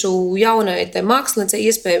iedošu jaunai māksliniecei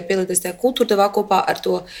iespēju pielīties tajā kultūrdevā kopā ar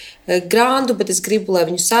to grandu, bet es gribu, lai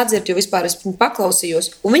viņu sadzirt, jo vispār es viņu paklausījos.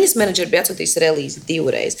 Un viņas menedžeri bija atsūtījis relīzi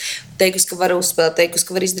 2 reizes. Teikusi, ka var uzspēlēt, teikusi,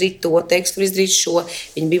 ka var izdarīt to, teikusi, ka var izdarīt šo.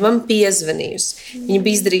 Viņa bija man piezvanījusi. Viņa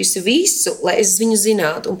bija izdarījusi visu, lai es viņu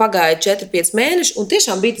zinātu. Un pagāja 4-5 mēneši, un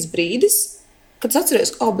tiešām bija tas brīdis, kad es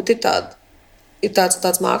atceros, bet ir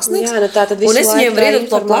tāds mākslinieks. Jā, un es viņiem varu iedot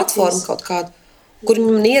to platformu kaut kādu, kur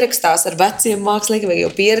man ierakstās ar veciem māksliniekiem vai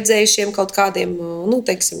jau pieredzējušiem kaut kādiem,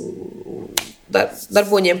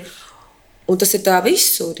 darboņiem. Un tas ir tā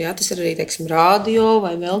visur, jā, tas ir arī, rādio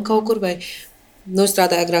vai vēl kaut kur, vai,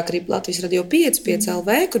 strādāja agrāk arī Latvijas radio 5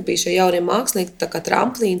 LV, kur bija šie jaunie mākslinieki, tā kā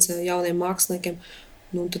tramplīns jauniem māksliniekiem.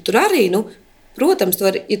 Tad tur arī, protams,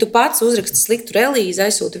 ja tu pats uzraksti sliktu relīzi,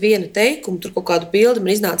 aizsūti vienu teikumu, tur kaut kādu bildi,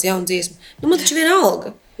 man iznāca jauna dziesma. Man taču viena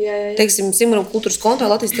alga. Simram kultūras kontā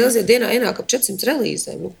Latvijas televīzijā dienā ienāk ap 400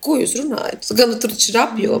 relīzēm. Ko jūs runājat? Gan tur taču ir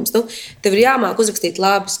apjoms. Tev ir jāmāk uzrakstīt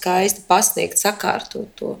labi, skaisti, pasniegt, sakārtot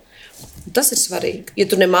to. Tas ir svarīgi. Ja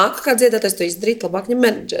tu nemāki kā dziedātais, to izdarīt, labāk ņem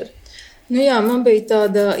menedžeri. Man bija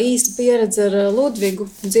tāda īsta pieredze ar Ludvigu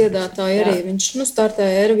dziedātāju arī. Viņš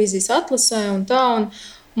startēja Eirovīzijas atlasē un tā. Un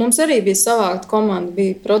mums arī bija savākta komanda.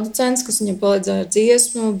 Bija producents, kas viņam palīdzēja ar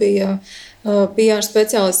dziesmu, bija PR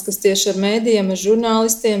speciālists, kas tieši ar mēdījiem, ar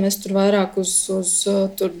žurnālistiem, es tur vairāk uz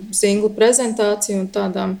singlu prezentāciju un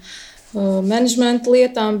tādām menedžmenta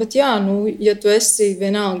lietām, bet ja tu esi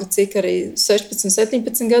vienalga, cik arī 16,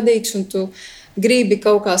 17 gadīgs un tu gribi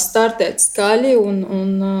kaut kā startēt skaļi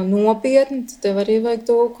un nopietni, tad tev arī vajag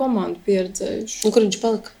to komandu pieredzējuši. Kur viņš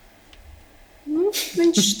palika?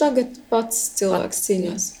 Viņš tagad pats cilvēks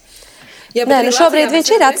cīnās. Jā, šobrīd viņš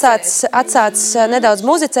ir atsācis nedaudz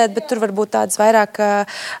muzicēt, bet tur varbūt tādas vairāk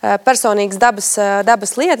personīgas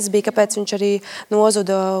dabas lietas bija, kāpēc viņš arī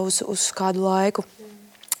nozuda uz kādu laiku.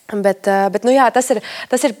 Bet tas ir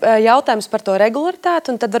jautājums par to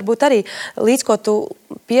regularitāti, un tad varbūt arī līdz ko tu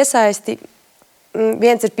piesaisti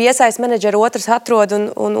viens ir piesaist menedžeri, otrs atrod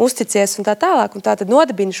un uzticies un tā tālāk. Un tā tad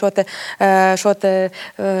nodibina šo te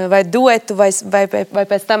vai duetu, vai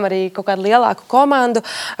pēc tam arī kaut kādu lielāku komandu.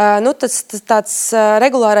 Tas tāds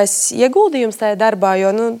regulārais ieguldījums tajā darbā,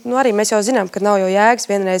 jo arī mēs jau zinām, ka nav jau jēgas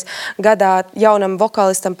vienreiz gadā jaunam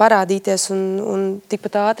vokālistam parādīties un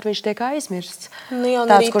tikpat ātri viņš tiek aizmirsts.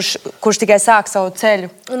 Tāds, kurš tikai sāk savu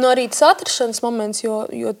ceļu. Un arī tas atrašanas moments,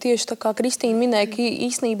 jo tieši tā kā Kristīna minēja, ka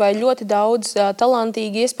īstenībā ir ļoti daudz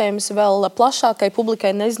talantīgi, iespējams vēl plašākai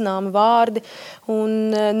publikai nezināmi vārdi, un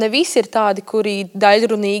ne visi ir tādi, kuri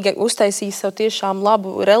daļrunīgi uztaisīs savu tiešām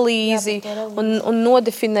labu relīzi un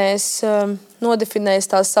nodefinēs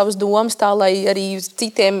tās savas domas tā, lai arī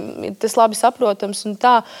citiem tas labi saprotams un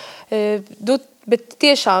tā. Bet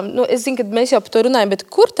tiešām, es zinu, ka mēs jau par to runājam, bet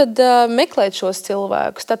kur tad meklēt šos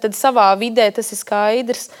cilvēkus? Tātad savā vidē tas ir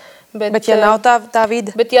skaidrs. Bet ja nav tā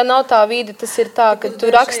vide? Bet ja nav tā vide, tas ir tā, ka tu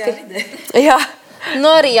raksti... Jā.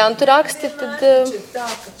 Arī, ja tu raksti, tad... Tā,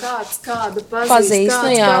 ka kāds kādu pazīst,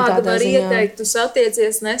 kādu var ieteikt, tu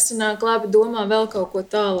satiecies, nesanāk, labi domā vēl kaut ko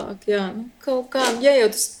tālāk. Jā, kaut kā, ja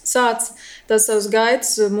jau tu sāc tās savas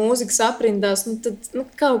gaitas mūzikas aprindās, tad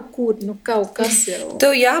kaut kur, kaut kas jau.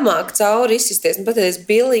 Tev jāmāk cauri izsisties. Pateicis,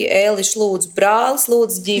 Bilija, Ēliša, lūdzu, brālis,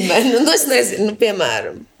 lūdzu, ģimeni. Es nezinu,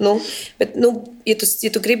 piemēram. Bet, ja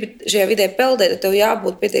tu gribi šajā vidē peldēt, tad tev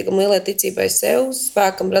jābūt pietiekami lielai ticībai sev,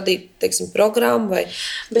 spēkam radīt, teiksim, programmu vai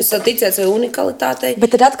ticēt sev unikalitātei.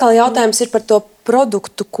 Bet tad atkal jautājums ir par to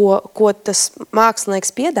produktu, ko tas mākslinieks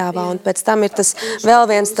piedāvā, un pēc tam ir tas vēl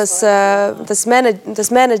viens tas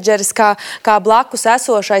menedžeris kā blakus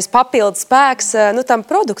esošais papildus spēks tam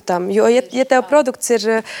produktam, jo ja tev produkts ir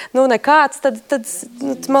nekāds, tad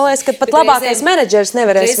man liekas, ka pat labākais menedžeris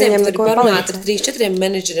nevarēs viņam neko palīdzēt. Reizēm tur 3-4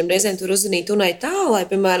 menedžeriem, reizēm tur uzzvanīt unai tālai,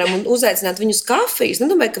 piemēram, un uzaicināt viņus kafijas.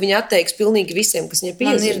 Nedomāju, ka viņi atteiks pilnīgi visiem, kas viņai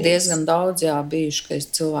piezvanīs. Man ir diezgan daudz, bijuši, ka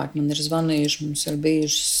cilvēki man ir zvanījuši, mums ir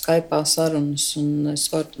bijuši Skype'ā sarunas, un es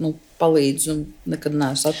varu, palīdzu, un nekad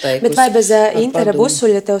neesmu atteikusi. Bet vai bez Intera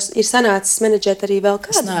Busuļa tev ir sanācis menedžēt arī vēl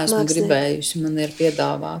kādu mākslinieku? Es neesmu gribējusi, man ir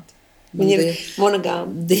piedāvāti. Viņa ir monogāma.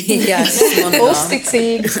 Jā, es esmu monogāma.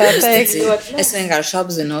 Uzticīga, tā teikt. Es vienkārši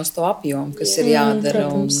apzinos to apjomu, kas ir jādara,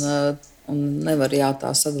 un nevar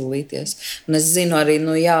tā sadalīties. Un es zinu arī,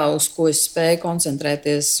 uz ko es spēju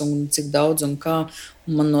koncentrēties, un cik daudz un kā.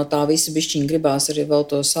 Un man no tā visa bišķiņa gribās arī vēl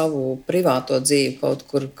to savu privāto dzīvi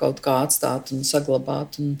kaut kā atstāt un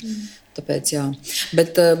saglabāt. Un tāpēc, jā.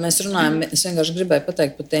 Bet mēs runājam, es vienkārši gribēju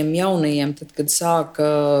pateikt par tiem jaunajiem, tad, kad sāk,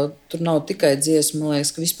 tur nav tikai dziesma, man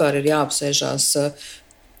liekas, ka vispār ir jāapsēžās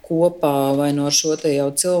kopā vai no šo te jau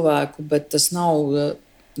cilvēku, bet tas nav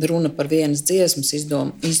runa par vienas dziesmas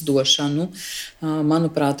izdošanu.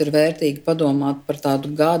 Manuprāt, ir vērtīgi padomāt par tādu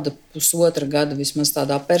gada, pusotra gada vismaz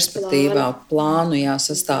tādā perspektīvā plānu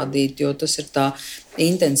sastādīt, jo tas ir tā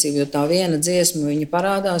intensīvi, jo tā viena dziesma, viņa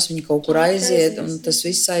parādās, viņa kaut kur aiziet, un tas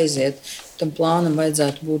viss aiziet. Tam plānam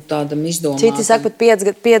vajadzētu būt tādam izdomātam. Citi saka,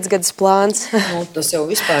 pat 5 gadus plāns. Tas jau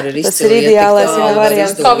vispār ir izcili. Tas ir ideālais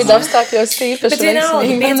variants. Covid apstākļos īpaši. Bet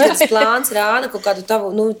vienalga, 5 gadus plāns rāda kaut kādu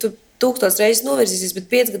tavu, tu 1000 reizes novirzīsies, bet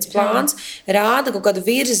 5 gadus plāns rāda kaut kādu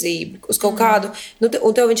virzību uz kaut kādu,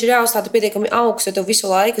 un tev viņš ir jāuzstāda pietiekami augsts, jo tev visu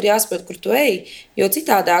laiku ir jāsaprot, kur tu ej, jo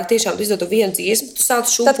citādāk tiešām tu izdod vienu dziesmu, tu sāc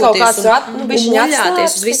šūpoties un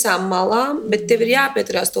muļāties uz visām malām, bet tev ir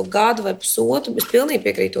jāpieturās to gadu vai pusotru, es pilnīgi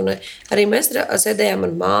piekrītu, un arī mēs sēdējām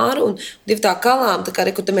ar Māru, un divi tā kalām, tā kā,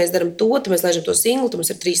 kur te mēs daram to, te mēs laižam to singlu, te mums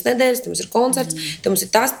ir 3 nedēļas, te mums ir koncerts, te mums ir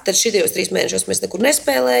tas, tad šitajos 3 mēnešos mēs nekur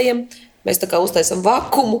nespēlējam. Mēs tā kā uztaisam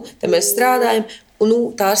vakumu, te mēs strādājam,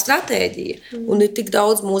 un tā ir stratēģija. Un ir tik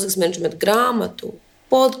daudz mūzikas menedžmenta grāmatu,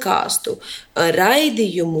 podkāstu,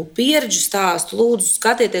 raidījumu, pieredžu stāstu, lūdzu,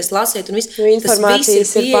 skatieties, lasiet, un viss.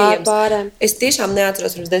 Informācijas ir pārēm. Es tiešām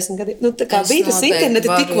neatceros pirms 10 gadiem. Tā kā bija tas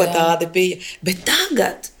interneti, tikko tādi bija. Bet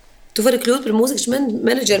tagad tu vari kļūt par mūzikas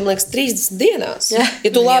menedžeri, man liekas, 30 dienās.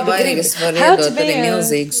 Ja tu labi gribi. Es varu iedot arī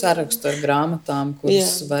milzīgu sarakstu ar grāmatām,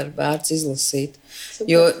 kuras var vērts izlasīt.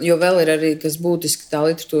 Jo vēl ir arī, kas būtiski, tā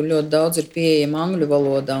literatūra ļoti daudz ir pieejama angļu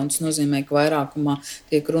valodā, un tas nozīmē, ka vairākumā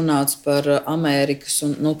tiek runāts par Amerikas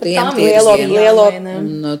un tiem tirgiem.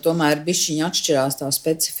 Un tomēr bišķiņi atšķirās tā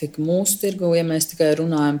specifika mūsu tirgu, ja mēs tikai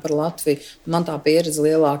runājam par Latviju. Man tā pieredze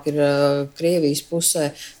lielāka ir Krievijas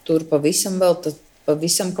pusē, tur pavisam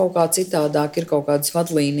kaut kā citādāk ir kaut kādas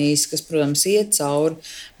vadlīnijas, kas, protams, iet cauri,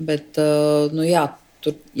 bet,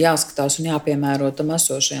 tur jāskatās un jāpiemēro tam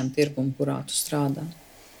esošajam tirgum, kurā tu strādā.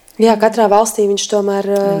 Jā, katrā valstī viņš tomēr...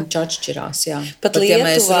 Viņš atšķirās, jā. Pat Lietuvā. Ja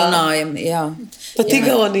mēs runājam, jā. Pat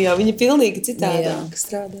Igaunijā, viņi pilnīgi citādāk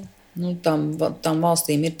strādā. Tam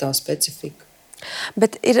valstīm ir tā specifika.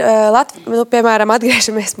 Bet ir, piemēram,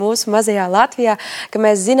 atgriežamies mūsu mazajā Latvijā, ka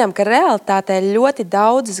mēs zinām, ka realitātē ļoti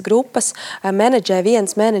daudzas grupas menedžē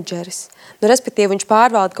viens menedžeris. Respektīvi, viņš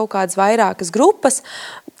pārvalda kaut kādas vairākas grupas.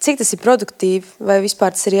 Cik tas ir produktīvi vai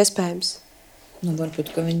vispār tas ir iespējams? Varbūt,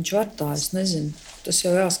 ka viņš var tā, es nezinu. Tas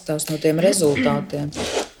jau jāskatās no tiem rezultātiem.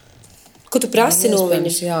 Ko tu prasi no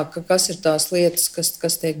viņa? Jā, kas ir tās lietas,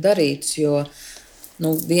 kas tiek darītas, jo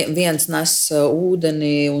viens nes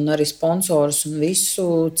ūdeni un arī sponsors un visu,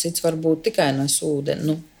 cits varbūt tikai nes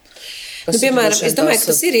ūdeni. Piemēram, es domāju,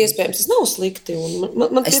 ka tas ir iespējams, tas nav slikti.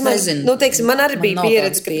 Es nezinu. Man arī bija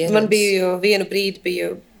pieredze, ka man bija vienu brīdi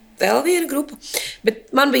bija vēl viena grupa,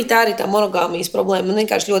 bet man bija tā arī tā monogāmijas problēma. Man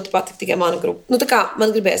vienkārši ļoti patika tikai mana grupa. Tā kā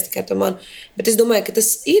man gribējās tikai to manu. Bet es domāju, ka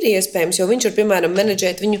tas ir iespējams, jo viņš var, piemēram,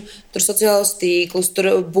 menedžēt viņu tur sociālos tīklus,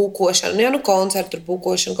 tur būkošanu, koncertu tur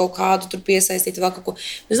būkošanu, kaut kādu tur piesaistīt vēl kaut ko.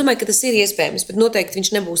 Es domāju, ka tas ir iespējams, bet noteikti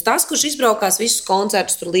viņš nebūs tas, kurš izbraukās visus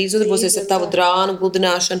koncertus tur līdz, udarbosies ar tavu drānu,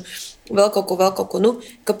 gludināšanu. Vēl kaut ko.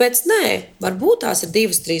 Kāpēc nē? Varbūt tās ir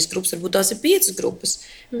 2, 3 grupas, varbūt tās ir 5 grupas.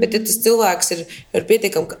 Bet ja tas cilvēks ir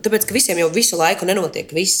pietiekami, tāpēc, ka visiem jau visu laiku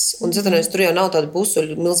nenotiek viss. Un tur jau nav tādi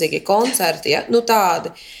busuļi, milzīgie koncerti, ja?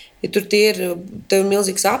 Tādi. Ja tur tev ir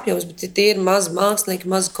milzīgs apjoms, bet ja tie ir mazi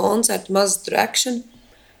mākslinieki, mazi koncerti, mazi tur action.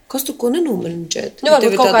 Kas tu ko nenomenedžēt?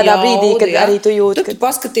 Varbūt kaut kādā brīdī, kad arī tu jūti. Tu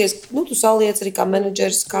paskaties, tu saliec arī kā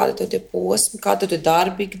menedžeris, kādi tev tie posmi, kādi tev tie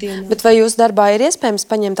darbi ikdienā. Bet vai jūsu darbā ir iespējams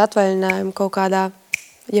paņemt atvaļinājumu kaut kādā,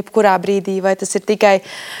 jebkurā brīdī, vai tas ir tikai,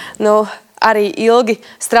 arī ilgi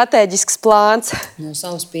strateģisks plāns? No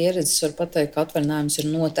savas pieredzes var pateikt, ka atvaļinājums ir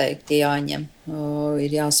noteikti jāņem,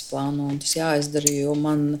 ir jāsaplāno un tas jāizdara, jo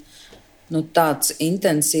man tāds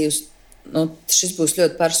intensīvs, šis būs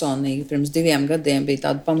ļoti personīgi. Pirms 2 gadiem bija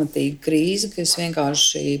tāda pamatīga krīze, ka es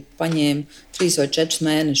vienkārši paņēmu 3 vai 4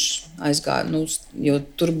 mēnešus aizgāju, jo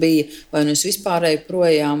tur bija vai es vispārēju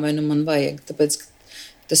projām, vai man vajag. Tāpēc,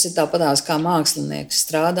 tas ir tāpatās kā mākslinieks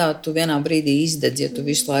strādā, tu vienā brīdī izdedz, ja tu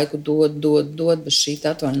visu laiku dod bez šī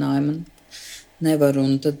atvaļinājuma nevar.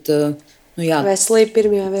 Un tad, veselība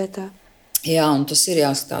pirmajā vietā. Jā, un tas ir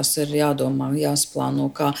jāskatās, ir jādomā,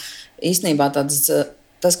 jāsplāno, kā īstenībā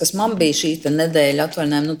tas, kas man bija šī nedēļa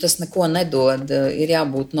atvaļinājuma, tas neko nedod. Ir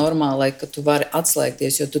jābūt normālai, ka tu vari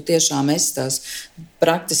atslēgties, jo tu tiešām esi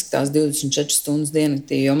praktiski tās 24 stundas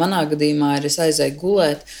diennaktī. Jo manā gadījumā es aizēju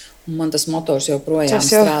gulēt, un man tas motors joprojām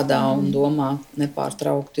strādā un domā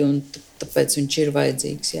nepārtraukti, un tāpēc viņš ir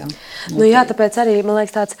vajadzīgs. Jā, tāpēc arī, man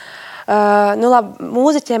liekas, tāds... labi,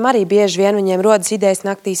 mūziķiem arī bieži vien viņiem rodas idejas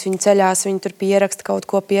naktīs, viņi ceļās, viņi tur pieraksta kaut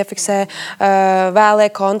ko, piefiksē, vēlē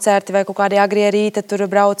koncerti vai kaut kādi agrie rīta tur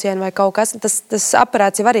braucieni vai kaut kas. Tas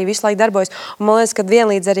aparāts jau arī visu laiku darbojas. Un man liekas, ka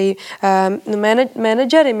vienlīdz arī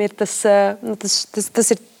menedžerim ir tas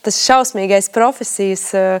ir tas šausmīgais profesijas,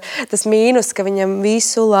 tas mīnus, ka viņam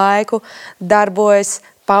visu laiku darbojas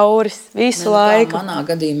pauris, visu laiku. Manā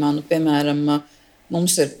gadījumā, piemēram,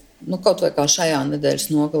 mums ir kaut vai kā šajā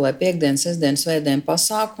nedēļas nogalē, piektdienas, sestdienas, svētdienas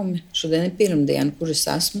pasākumi. Šodien ir pirmdiena, kur es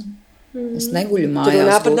esmu. Es neguļu mājās. Tur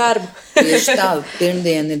runā par darbu. Tieši tā,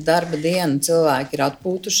 pirmdiena ir darba diena, cilvēki ir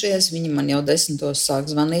atpūtušies, viņi man jau 10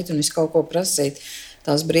 sāk zvanīt un visu kaut ko prasīt.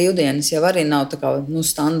 Tās brīvdienas jau arī nav tā kā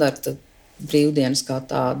standarta brīvdienas kā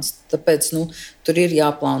tādas. Tāpēc tur ir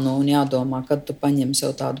jāplāno un jādomā, kad tu paņem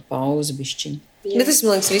sev tādu pauzi bišķiņu. Bet tas,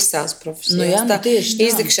 man liekas, visās profesijās.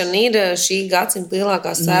 Izdegšana ir šī gadsimta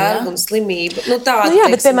lielākā sērga un slimība.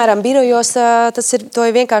 Bet, piemēram, birojos tas ir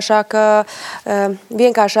vienkāršāk,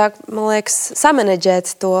 man liekas, samanedžēt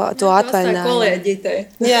to atvaļinājumu. Kolēģītei.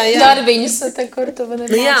 Jā. Darbiņus, kur tu man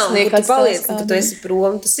ir mākslinieks. Tu paliec, ka tu esi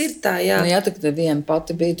prom. Tas ir tā, jā. Tad viena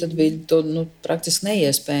pati bija, tad bija to praktiski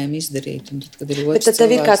neiespējami izdarīt. Un tad, kad ir otrs bet tad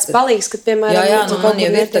tev ir kāds palīgs, kad, piemēram, jā, man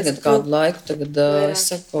jau ir tagad kādu laiku, tagad es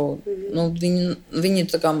saku, viņi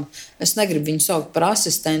tā kā, es negribu viņu saukt par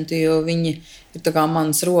asistenti, jo viņi ir tā kā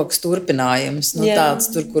manas rokas turpinājums. Tāds,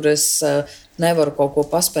 tur, kur es nevaru kaut ko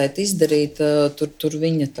paspēt izdarīt, tur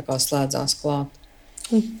viņa tā kā slēdzās klāt.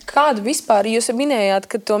 Kādu vispār jūs minējāt,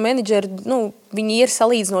 ka to menedžeri, viņi ir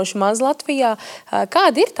salīdzinoši maz Latvijā.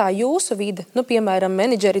 Kāda ir tā jūsu vide? Piemēram,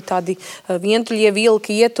 menedžeri tādi vientuļie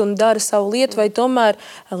vilki iet un dara savu lietu, vai tomēr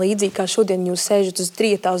līdzīgi kā šodien jūs sēžat uz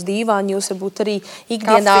trietā uz dīvāni, jūs varbūt arī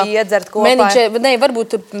ikdienā kafiju iedzert kopā.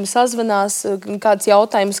 Varbūt tur sazvanās kāds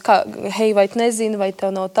jautājums, hei, vai tu nezini, vai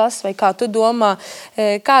tev nav tas, vai kā tu domā.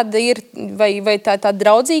 Kāda ir, vai tā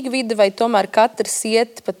draudzīga vide, vai tomēr katrs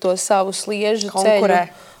iet pa to savu sliežu ceļu?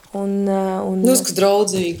 Kas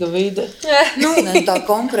draudzīga vide. Tā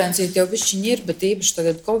konkurence jau bišķiņ ir, bet īpaši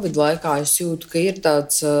tagad Covid laikā es jūtu, ka ir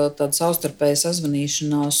tāds savstarpēja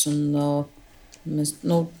sazvanīšanās un mēs,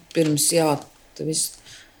 pirms,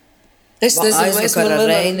 Aizvakar ar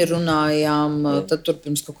Reini runājām, tad tur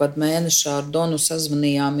pirms kaut kāda mēneša ar Donu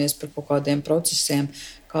sazvanījāmies par kaut kādiem procesiem,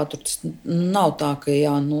 kā tur tas nav tā, ka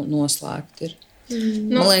noslēgt ir.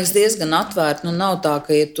 Man liekas, diezgan atvērti. Nav tā,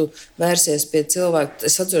 ka, ja tu vērsies pie cilvēka,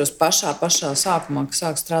 es atceros pašā sākumā, ka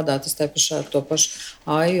sāk strādāt, es to pašu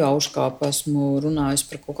Aiju Auškāpu esmu runājusi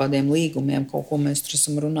par kaut kādiem līgumiem, kaut ko mēs tur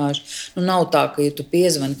esam runājuši. Nav tā, ka, ja tu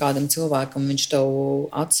piezvani kādam cilvēkam, viņš tev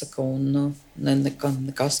atsaka un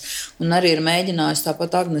nekas. Un arī ir mēģinājis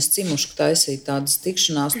tāpat Agnes Cimuška taisīt tādas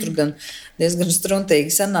tikšanās, tur gan diezgan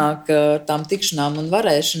struntīgi sanāk tām tikšanām un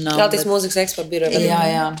varēšanām. Latvijas mūzikas ekspertu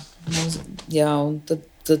biroja. Jā, un tad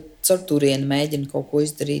caur turieni mēģina kaut ko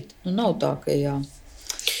izdarīt. Nav tā, ka jā.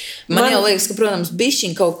 Man jau liekas, ka, protams,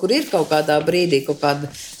 bišķiņ kaut kur ir kaut kādā brīdī, kaut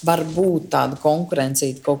kāda var būt tāda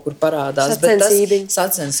konkurencīta, kaut kur parādās.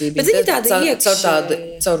 Sacensība. Bet viņi tāda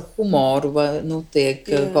caur humoru vai, tiek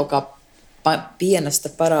kaut kā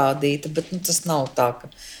pienesta parādīta, bet tas nav tā,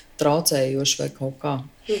 ka traucējoši vai kaut kā.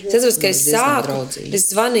 Es atceros, ka es sāku, es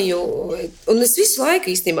zvanīju, un es visu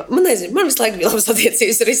laiku īstenībā, man visu laiku bija labas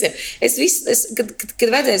attiecības ar visiem.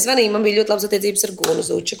 Kad vajadzēja zvanīt, man bija ļoti labas attiecības ar Gunu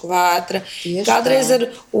Zučaku, Vētra, kādreiz ar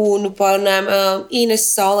Unu parunājām, Ines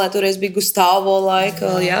Saulē, toreiz bija Gustavo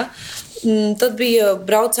laika, jā. Tad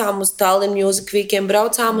braucām uz Tallinn Music Weekiem,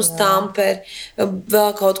 braucām uz Tamperi,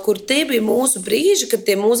 vēl kaut kur. Tie bija mūsu brīži, kad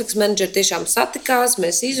tie mūzikas menedžeri tiešām satikās,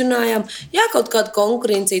 mēs izrunājām. Jā, kaut kāda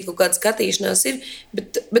konkurencīta, kaut kāda skatīšanās ir,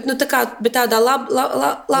 bet tādā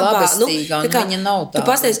labā. Viņa nav tā. Tu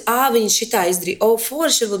pasties, viņi šitā izdarīja,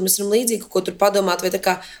 forši, varbūt mēs varam līdzīgi kaut ko tur padomāt,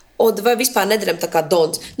 vai vispār nedaram tā kā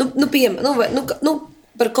Dons.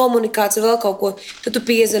 Par komunikāciju vēl kaut ko, tad tu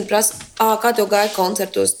piezvani, prasa, kā tev gāja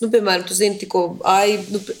koncertos. Piemēram, tu zini,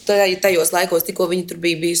 tajos laikos, tikko viņi tur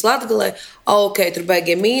bija bijusi Latgalē, tur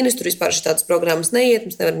baigie mīnus, tur vispār šitādas programmas neiet,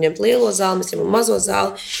 mēs nevaram ņemt lielo zāli, mēs ņemam mazo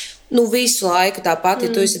zāli. Visu laiku tāpat,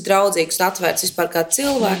 ja tu esi draudzīgs un atvērts vispār kā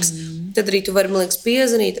cilvēks, tad arī tu vari, man liekas,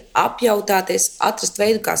 piezvanīt, apjautāties, atrast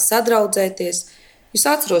veidu, kā sadraudzēties. Es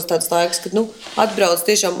atceros tādus laikus, kad atbrauc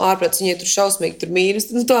tiešām ārprāts, viņai tur šausmīgi tur mīnus.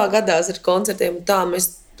 Tā gadās ar koncertiem un tā.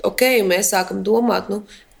 Mēs sākam domāt,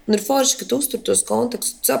 ir forši, ka tu uztur tos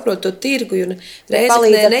kontaktus, tu saproti to tirgu, jo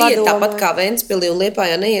Rēzeknē neiet tāpat kā Ventspilī un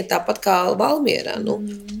Liepājā neiet tāpat kā Valmierā.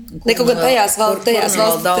 Kaut gan tajās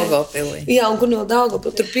valsts Daugavpilī. Jā, un kur no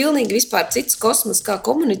Daugavpilī. Tur pilnīgi vispār cits kosmos, kā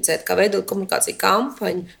komunicēt, kā veidot komunikāciju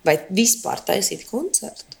kampaņu vai vispār taisīt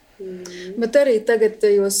koncertu. Bet arī tagad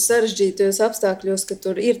tajos sarežģītajos apstākļos, ka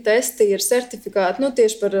tur ir testi, ir certifikāti,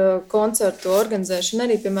 tieši par koncertu organizēšanu.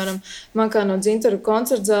 Arī, piemēram, man kā no Dzintaru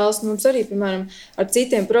koncertu zāles, mums arī, piemēram, ar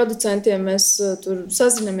citiem producentiem mēs tur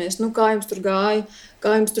sazinamies, kā jums tur gāja,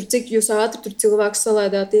 kā jums tur, cik jūs ātri tur cilvēks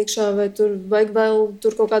salēdāt iekšā, vai tur vajag vēl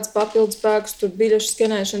tur kaut kāds papildus spēkus, tur biļešu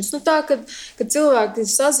skenēšanas. Tā, kad cilvēki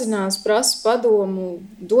sazinās, prasa padomu,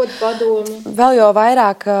 dod padomu. Vēl jau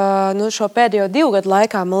vairāk šo pēdējo 2 gadu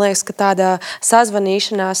laikā, man liekas, ka tāda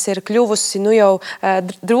sazvanīšanās ir kļuvusi jau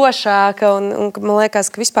drošāka, un man liekas,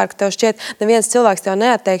 ka vispār, ka tev šķiet, neviens cilvēks tev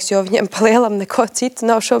neatteiks, jo viņam pa lielam neko citu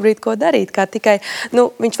nav šobrīd ko darīt, kā tikai,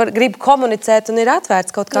 viņš grib komunicēt un ir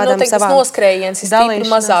atvērts kaut kādam savām noskrējiens.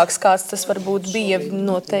 Mazāks, kāds tas varbūt bija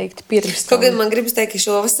noteikti pirms tam. Kaut gan man gribas teikt, ka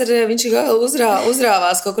šovasar viņš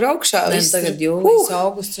uzrāvās kaut kur augšā. Tagad jūlijas,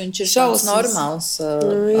 augusts, viņš ir šaus normāls.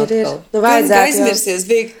 Ir. Aizmirsies,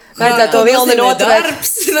 bija. Vajadzētu to vilni noturēt.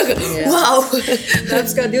 Darbs. Wow!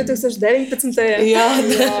 Darbs kā 2019. Jā.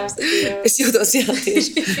 Es jūtos,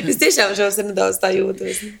 tieši. Es tiešām šovasar nedaudz tā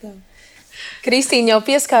jūtos. Kristīna jau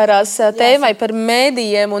pieskārās tēmai par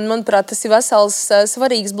mēdījiem, un, manuprāt, tas ir vesels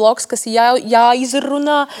svarīgs bloks, kas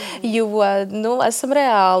jāizrunā, jo, esam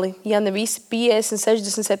reāli. Ja ne visi 50,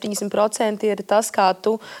 60, 70% ir tas, kā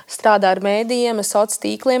tu strādā ar mēdījiem, ar sociāliem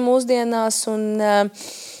tīkliem mūsdienās, un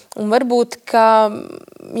varbūt, ka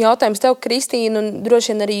jautājums tev, Kristīna, un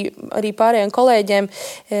droši vien arī pārējiem kolēģiem,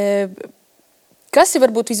 kas ir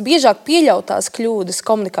varbūt visbiežāk pieļautās kļūdas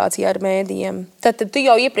komunikācijā ar mēdījiem? Tad tu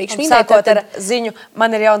jau iepriekš minēji. Sākot ar ziņu,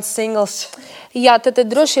 man ir jauns singls. Jā, tad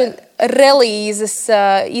droši vien relīzes,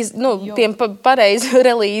 tiem pareizi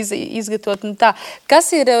relīzi izgatavot un tā. Kas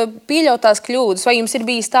ir pieļautās kļūdas? Vai jums ir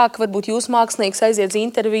bijis tā, ka varbūt jūs mākslinieks aiziet uz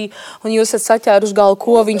interviju un jūs esat saķēruši galvu,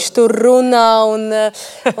 ko viņš tur runā?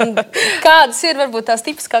 Un kādas ir varbūt tās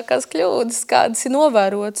tipiskākās kļūdas, kādas ir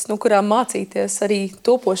novērotas, no kurām mācīties arī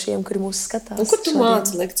topošiem, kuri mūs skatās? Un kur tu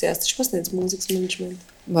māci lekcijās? Taču pasniedz mūzikas menedžmentu.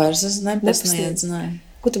 Vairs es nepasniedz, nē.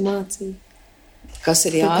 Ko tu mācīji? Kas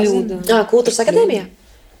ir jāzina? Kultūras akadēmijā?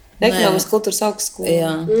 Ekonomikas kultūras augstskola.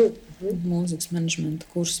 Jā, mūzikas menedžmenta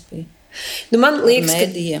kurs bija. Man liekas, ka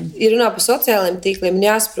ir runā par sociālajiem tīkliem un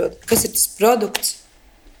jāsaprot, kas ir tas produkts,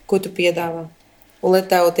 ko tu piedāvā. un lai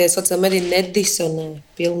tev tie sociāli mediji nedisonē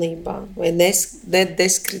pilnībā, vai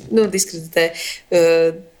diskreditē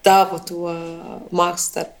tavu to mākslas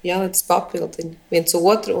starp, lai tas papildiņa viens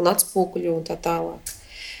otru un atspūkuļu un tā tālāk.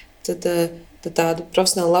 Tad tāda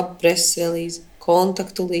profesionāla laba preses relīze,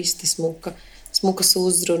 kontaktu liste, smukas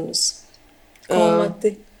uzrunas.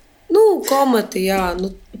 Komati. Komati, jā.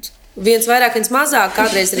 Viens vairāk, viens mazāk,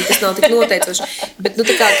 kādreiz arī tas nav tik noteicoši. Bet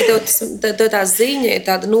tā kā tev tā ziņa ir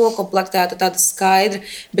tāda nokomplektēta, tāda skaidra,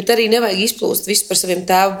 bet arī nevajag izplūst visu par saviem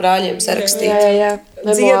tēvu brāļiem sarakstīt. Jā.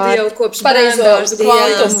 Dziedu jau kopš pareizo bērndārza.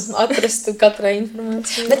 kvantumu atrastu katrai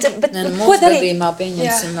informācijai. Bet Mūsu gadījumā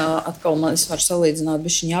pieņemsim, atkal es varu salīdzināt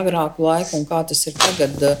bišķiņu agrāku laiku un kā tas ir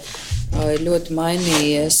tagad. Ļoti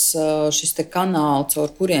mainījies šis te kanāls, caur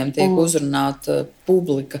kuriem tiek uzrunāta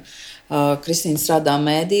publika. Kristīna strādā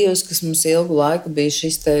mēdījos, kas mums ilgu laiku bija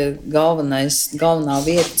šis te galvenā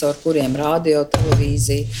vieta, caur kuriem radio,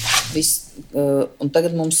 televīzija, viss. Un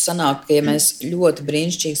tagad mums sanāk, ka ja mēs ļoti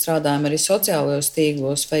brīnišķīgi strādājam arī sociālajos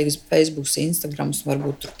tīklos, Facebook, Instagram,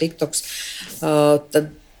 varbūt tur TikToks,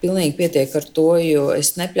 tad pilnīgi pietiek ar to, jo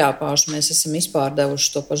es nepļāpāšu, mēs esam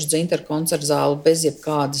izpārdevuši to pašu Dzintaru koncertu zāli bez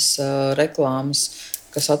jebkādas reklāmas,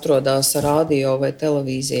 kas atrodas radio vai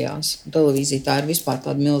televīzijās. Televīzija tā ir vispār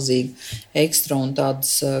tāda milzīga ekstra un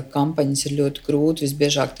tādas kampaņas ir ļoti grūti.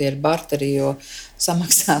 Visbiežāk tie ir barteri, jo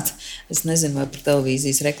samaksāt, es nezinu, vai par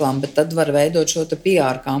televīzijas reklāmu, bet tad var veidot šo te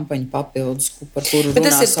PR kampaņu papildus, par kuru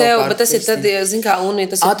runā savukārt. Bet tas ir tad, zin kā, un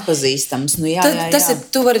tas ir atpazīstams. Tas ir,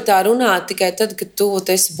 tu vari tā runāt tikai tad, kad tu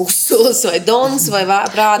esi Busulis vai Dons vai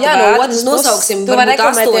Prāta vērts. Nosauksim varbūt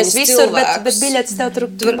 8 cilvēkus. Bet biļetes tev tur...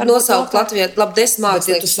 Tu vari nosaukt Latvijā labi 10 mākslinieks.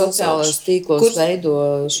 Bet ja tu sociālajos tīklos veido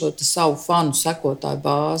šo te savu fanu sekotāju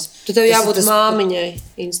bāzi. Tu tev jābūt māmiņai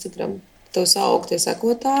Instagram. Tev sauktie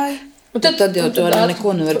sekotāji. Tad jau tu arī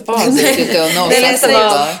neko nevar pārzīt, ja tev nav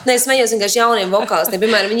sekotāji. Nē, es smējos vienkārši jauniem vokālistiem.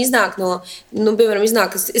 Piemēram, viņi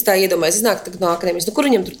iznāk es tā iedomājos, iznāk no akadēmijas. Kur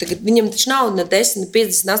viņam tur tagad? Viņam taču nav ne 10,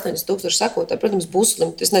 50, 80 tūkstoši sekotāji. Protams,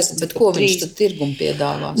 Busulim, es nezinu. Bet ko viņš tad tirgumu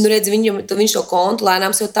piedāvās? Redzi, viņš to kontu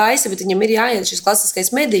lēnām sev taisa, bet viņam ir jāiet šis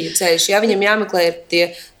klasiskais mediju ceļš. Viņam jāmeklē tie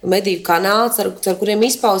mediju kanāls, ar kuriem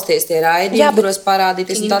izpausties tie raidījumi, kuros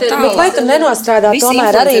parādīties un tā tālāk. Bet vai tur nenostrādā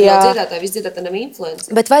tomēr arī... Visi dziedātāji nav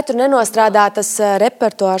influenceri. Bet vai tur nenostrādā tas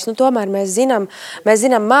repertuārs? Tomēr mēs zinām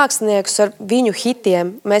māksliniekus ar viņu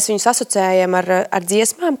hitiem. Mēs viņus asociējam ar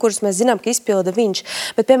dziesmām, kuras mēs zinām, ka izpilda viņš.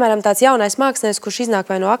 Bet, piemēram, tāds jaunais mākslinieks, kurš iznāk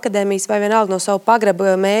vai no akadēmijas, vai vienalga no savu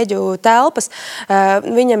pagraba mēģu telpas,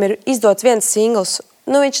 viņam ir izdots viens singls.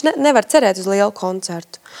 Viņš nevar cerēt uz lielu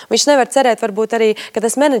koncertu. Viņš nevar cerēt, varbūt arī, ka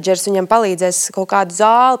tas menedžeris viņam palīdzēs kaut kādu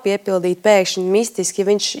zāli piepildīt pēkšņi mistiski, ja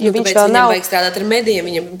viņš vēl nav... Viņam vajag strādāt ar medijiem,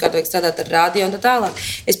 viņam kādu vajag strādāt ar radio un tā tālāk.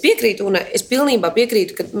 Es piekrītu, un es pilnībā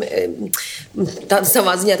piekrītu, ka tāda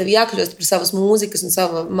savā ziņā tev jākļūst par savas mūzikas un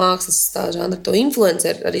sava mākslas tā žanra to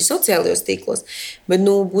influenceru arī sociālajos tīklos. Bet,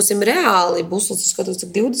 būsim reāli, Busulis ir skatos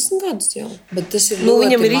 20 gadus jau. Bet tas ir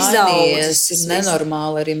ļoti mainījies, ir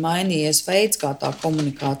nenormāli arī mainījies veids, kā tā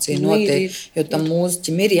komunikācija notiek, jo tam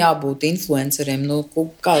mūziķim ir jābūt influenceriem.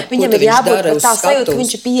 Viņam ir jābūt tā sajūta, ka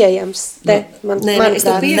viņš ir pieejams. Ne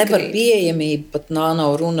par pieejamību pat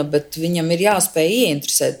nav runa, bet viņam ir jāspēj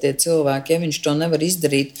ieinteresēt tie cilvēki. Ja viņš to nevar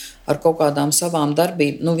izdarīt ar kaut kādām savām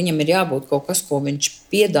darbībām, viņam ir jābūt kaut kas, ko viņš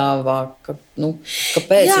piedāvā,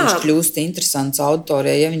 kāpēc viņš kļūst interesants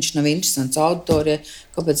auditorijai. Ja viņš nav interesants auditorijai,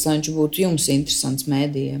 kāpēc viņš būtu jums interesants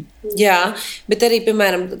mēdījiem? Jā, bet arī,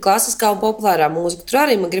 piemēram, klasiskā un populārā mūzika, tur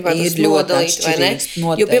arī man gribētu nodalīt, vai ne?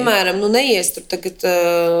 Jo, piemēram, neies tur tagad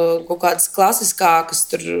kaut kādas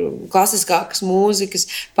klasiskākas mūzikas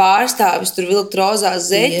pārstāvis, tur vilkt rozās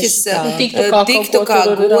zeķes, tiktu kā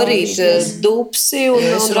gorīt dupsi un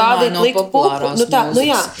rādīt likt pupu.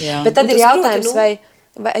 Bet tad ir jautājums,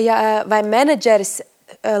 vai menedžeris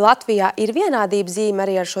Latvijā ir vienādība zīme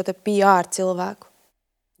arī ar šo te PR cilvēku?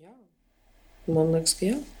 Jā. Man liekas, ka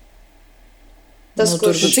jā.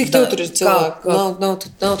 Cik tur ir cilvēku? Nav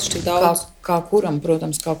taču tik daudz. Kā kuram,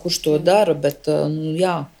 protams, kā kurš to dara, bet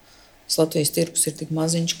Latvijas tirgus ir tik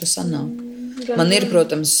maziņš, ka sanāk. Man ir,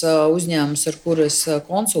 protams, uzņēmums, ar kuru es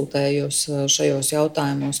konsultējos šajos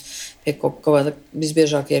jautājumos.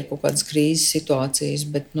 Visbiežāk ir kaut kādas krīzes situācijas,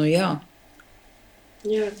 bet jā.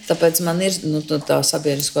 Tāpēc man ir tā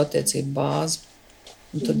sabiedrisko attiecību bāze.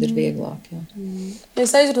 Un tad ir vieglāk. Jā.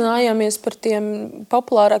 Mēs aizrunājāmies par tiem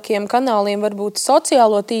populārākiem kanāliem, varbūt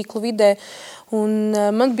sociālo tīklu vidē. Un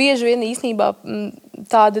man bieži vien īstenībā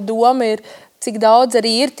tāda doma ir, cik daudz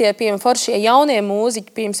arī ir tie, piemēram, foršie jaunie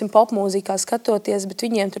mūziķi, piemēram, popmūzikā skatoties, bet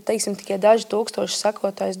viņiem tur, teiksim, tikai daži tūkstoši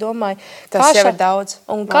sekotāji, es domāju. Tas jau ir daudz.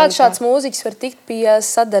 Un kāds šāds mūziķis var tikt pie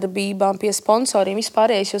sadarbībām, pie sponsoriem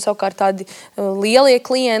vispārējais, jo savukārt tādi lielie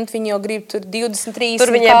klienti, viņi jau grib tur 23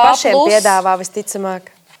 Tur viņiem pašiem piedāvā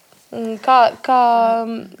visticamāk.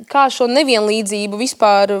 Kā šo nevienlīdzību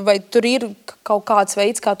vispār, vai tur ir kaut kāds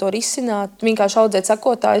veids, kā to risināt? Vienkārši audzēt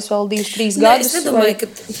sekotājus vēl 2-3 gadus? Es nedomāju, ka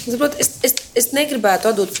es negribētu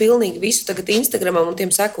atdot pilnīgi visu tagad Instagramam un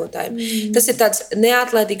tiem sekotājiem. Tas ir tāds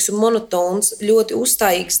neatlaidīgs un monotons, ļoti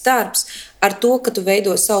uzstājīgs darbs ar to, ka tu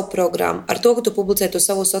veido savu programmu, ar to, ka tu publicē to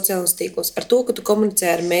savos sociālos tīklos, ar to, ka tu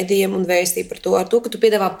komunicē ar medijiem un vēstī par to, ar to, ka tu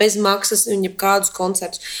piedāvā bez maksas un jebkādus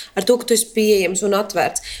koncertus, ar to, ka tu esi pieejams un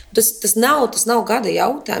atvērts. Tas nav gada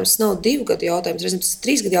jautājums, tas nav 2 gadu jautājums, reizēm tas ir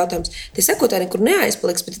 3 gadu jautājums. Tie sekotāji nekur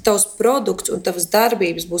neaizpaliks, bet tavs produkts un tavas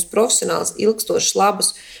darbības būs profesionāls, ilgstošas,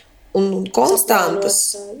 labas un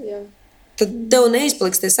konstantas. Tad tev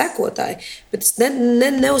neizpaliks tie sekotāji. Bet es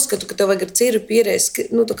neuzskatu, ka tev vajag ar ciru pierēst,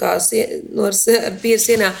 ar pieru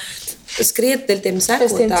sienā skriet dēļ tiem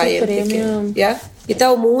sekotājiem. Ja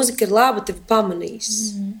tava mūzika ir laba, tevi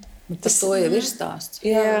pamanīs. Tas to jau ir stāsts.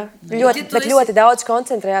 Jā. Ļoti daudz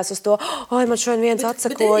koncentrējās uz to, man šodien viens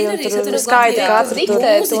atsakoja, un tur skaita katru tur.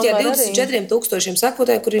 Mūziķi ar 24,000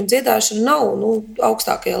 sekotājiem, kuriem dziedāšana nav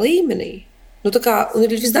augstākajā līmenī. Un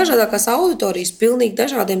ir visdažādākās auditorijas pilnīgi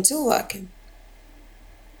dažādiem cilvēkiem.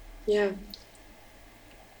 Jā.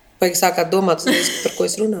 Vajag sākāt domāt, par ko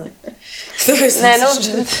es runāju.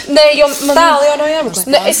 Nē, jo man tālu jau nav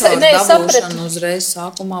jāmeklē. Es sapratu. Uzreiz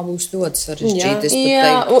sākumā būs ļoti sarežģīti.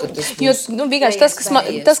 Vienkārši tas,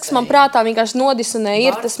 kas man prātā vienkārši nodisonē,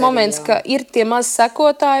 ir tas moments, ka ir tie mazi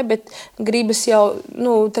sekotāji, bet gribas jau,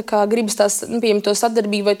 gribas tās, piemēram, to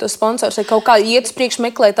sadarbību vai to sponsors, vai kaut kā iet uz priekšu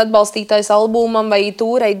meklēt atbalstītājs albumam vai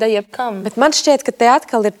tūrei, jebkam. Bet man šķiet, ka te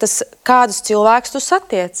atkal ir tas, kādus cilvēkus tu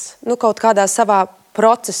satiec, kaut kādā savā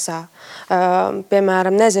procesā.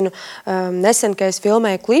 Piemēram, nesen, kad es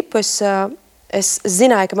filmēju klipu, es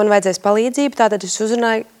zināju, ka man vajadzēs palīdzību, tātad es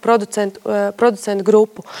uzrunāju producentu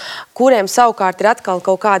grupu, kuriem savukārt ir atkal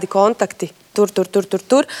kaut kādi kontakti tur.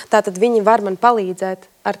 Tātad viņi var man palīdzēt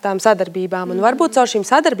ar tām sadarbībām. Un varbūt caur šīm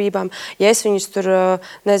sadarbībām, ja es viņus tur,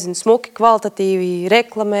 smuki, kvalitatīvi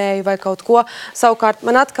reklamēju vai kaut ko, savukārt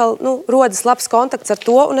man atkal rodas labs kontakts ar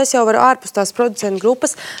to, un es jau varu ārpus tās producentu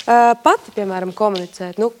grupas pati, piemēram,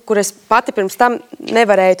 komunicēt, kur es pati pirms tam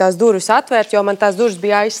nevarēju tās durvis atvērt, jo man tās durvis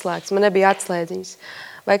bija aizslēgts, man nebija atslēdziņas.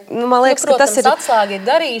 Vai, man liekas, protams, ka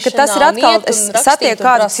tas ir atkal, es satieku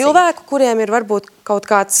kādu cilvēku, kuriem ir varbūt kaut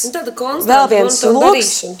kāds vēl viens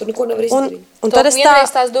loks, un tad es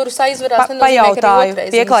tās durvis aizverās, pajautāju,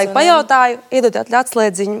 pieklājīgi pajautāju, iedodiet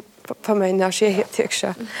atslēdziņu, pamēģināšu ieiet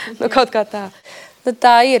iekšā. Kaut kā tā.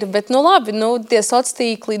 Tā ir, bet labi, tie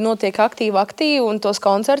sociāltīkli notiek aktīvi, un tos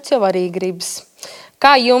koncertus jau arī gribas.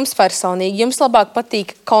 Kā jums personīgi? Jums labāk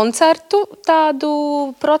patīk koncertu tādu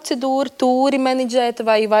procedūru, tūri menedžēt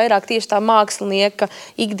vai vairāk tieši tā mākslinieka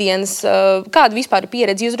ikdienas? Kāda vispār ir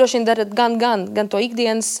pieredze? Jūs droši vien darat gan to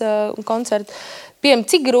ikdienas koncertu. Piemēram,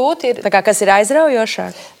 cik grūti ir? Tā kā kas ir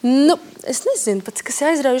aizraujošāk? Es nezinu pats, kas ir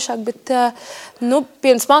aizraujošāk, bet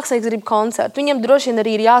piemēram, mākslinieks grib koncertu. Viņam droši vien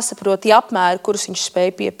arī ir jāsaprot apmēri, kurus viņš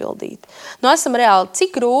spēj piepildīt. Esam reāli,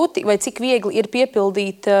 cik grūti vai cik viegli ir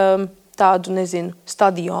piepildīt tādu,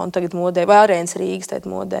 stadionu tagad modē, vai arēnas Rīgas tagad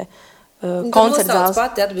modē, koncertzāles.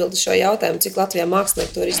 Pati atbildi šo jautājumu, cik Latvijā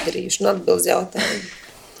mākslinieki to ir izdarījuši, un atbildes jautājumu.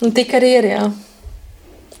 Un tik arī ir, jā.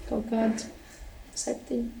 Kaut kādi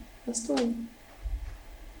 7, 8.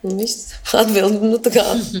 Viss atbildi, tā kā.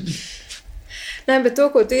 Nē, bet to,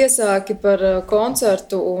 ko tu iesāki par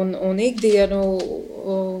koncertu un ikdienu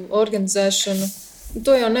organizēšanu,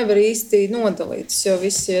 to jau nevar īsti nodalīt, tas jau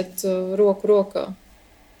viss iet roku rokā.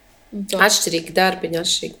 Atšķirīgi darbiņi,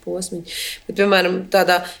 atšķirīgi posmiņi. Bet, piemēram,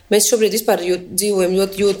 mēs šobrīd vispār dzīvojam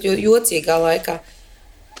ļoti jocīgā laikā.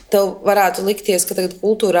 Tev varētu likties, ka tagad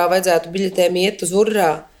kultūrā vajadzētu biļetēm iet uz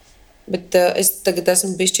urrā, bet es tagad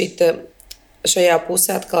esmu bišķīt šajā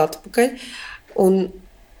pusē atkal atpakaļ. Un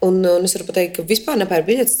es varu pateikt, ka vispār nepēr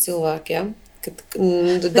biļetes cilvēki, ja?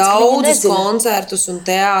 Daudzus koncertus un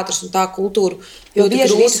teātrus un tā kultūru ļoti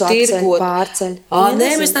grūti tirgot.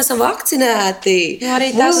 Nē, mēs neesam vakcinēti.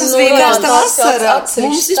 Mums vienkārši tā vasara.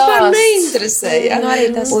 Mums vispār neinteresē. Ja?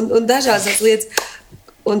 Un dažādas lietas.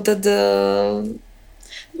 Un tad...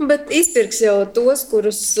 Bet izpirks jau tos,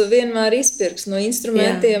 kurus vienmēr izpirks no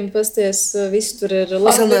instrumentiem, pasties, viss tur ir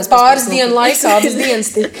labi. Pāris dienu laikā, abas dienas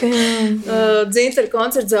tika. Dzintara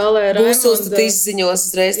koncertzālē Būsuls tad izziņos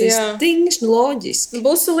uzreiz, tingš, loģiski.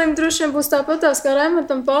 Būsulim droši vien būs tāpatās kā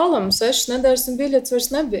Raimondam Paulam, 6 nedēļas un biļets vairs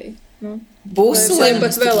nebija. Busulim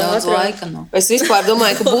pat vēl ātrāk. Es vispār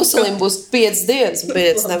domāju, ka busulim būs 5 dienas,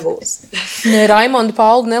 bet nebūs. Raimonda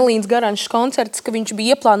Paula Nelīnas Garanšas koncerts, ka viņš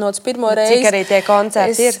bija ieplānots pirmo reizi. Cik arī tie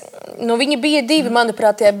koncerti ir? Nu, viņi bija 2,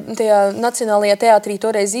 manuprāt, tajā Nacionālajā teātrī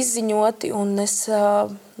toreiz izziņoti, un es,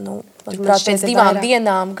 manuprāt, pēc 2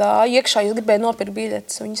 dienām gāju iekšā, es gribēju nopirkt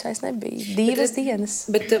biļetes, un viņas aiz nebija. 2 dienas.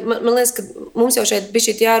 Bet man liekas, ka mums jau šeit bija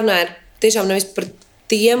šī jārunā ir tiešām nevis par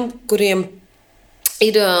tiem, kuriem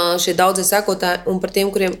ir šie daudzie sekotāji, un par tiem,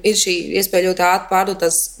 kuriem ir šī iespēja ļoti ātri pārdot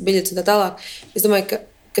tās biļetes un tā tālāk. Es domāju,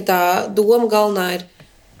 ka tā doma galvenā ir,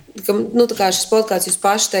 ka, tā kā šis podkāsts jūs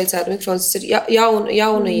paši teicāt, mikrofons ir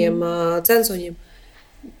jaunajiem censoņiem.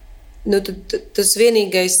 Tas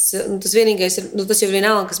vienīgais ir, tas jau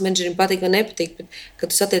vienalga, kas menedžerim patīk vai nepatīk, bet, kad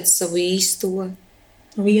tu satiec savu īsto,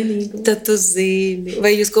 vienīgu. Tad tu zini,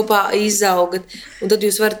 vai jūs kopā izaugat, un tad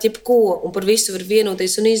jūs varat jebko, un par visu var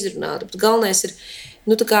vienoties un izrunāt. Bet galvenais ir,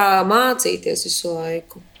 tā kā mācīties visu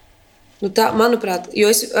laiku. Tā, manuprāt, jo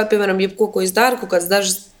es, piemēram, jebko, ko es daru, kaut kāds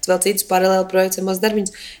dažas vēl citas paralēli projekts vai maz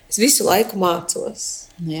darbiņas, es visu laiku mācos.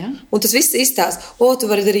 Jā. Un tas viss izstāst, tu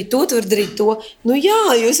vari darīt to, tu vari darīt to. Jā,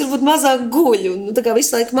 jo es varbūt mazāk guļu. Tā kā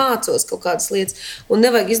visu laiku mācos kaut kādas lietas. Un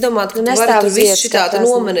nevajag izdomāt, ka tu vari tur visu šitā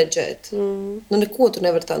nomenedžēt. Neko tu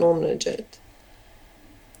nevari tā nomenedžēt.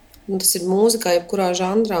 Tas ir mūzikā, jebkurā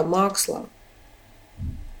žanrā, mākslā.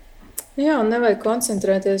 Jā, nevajag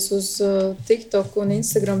koncentrēties uz TikTok un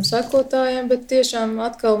Instagram sekotājiem, bet tiešām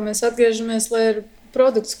atkal mēs atgriežamies, lai ir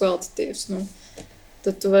produkts kvalitatīvs.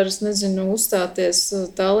 Tad tu vairs, uzstāties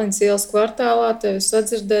Tallinas ielas kvartālā, tevi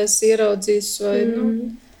sadzirdēs, ieraudzīs vai,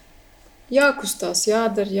 jākustās,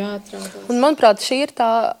 jādara, jāatrādās. Un, manuprāt, šī ir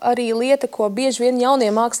tā arī lieta, ko bieži vien jaunie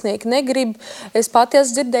mākslinieki negrib. Es pati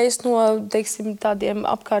esmu dzirdējis no, tādiem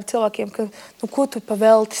apkārt cilvēkiem, ka, ko tu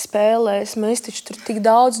pavelti spēlēs, mēs taču tur tik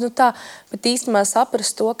daudz, bet īstenībā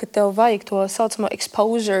saprast to, ka tev vajag to saucamo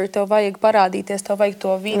exposure, tev vajag parādīties, tev vajag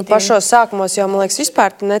to vīntību. Pašos sākumos jau, man liekas,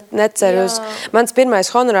 vispār neceru uz. Mans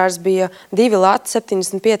pirmais honorārs bija 2 lati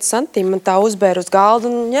 75 centīmi, man tā uzbēra uz galdu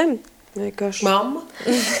un ņemt. Vienkārši. Mamma?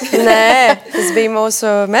 Nē, tas bija mūsu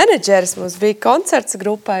menedžeris, mums bija koncerts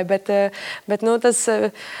grupai, bet tas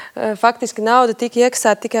faktiski nauda tika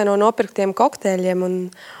iekasēta tikai no nopirktiem kokteļiem,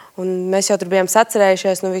 un mēs jau tur bijām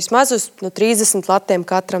sacerējušies vismaz uz 30 latiem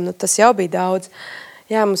katram, tas jau bija daudz.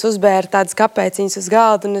 Jā, mums uzbēra tādas kapēciņas uz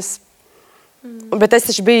galdu, bet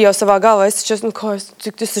es taču biju jau savā galvā,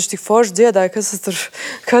 cik tas taču tik forši dziedāju, kas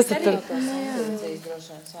tas tur?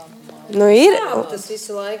 Ir. Tas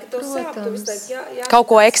visu laiku to sāp. Kaut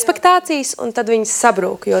ko ekspektācijas, un tad viņas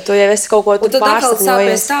sabrūk, jo tu jau esi kaut ko tur pārsapņojies. Un tad atkal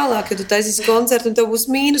sāpēs tālāk, ja tu taisīsi koncertu un tev būs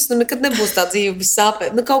mīnus, nekad nebūs tā dzīve bez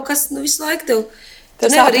sāpēm. Kaut kas visu laiku tev...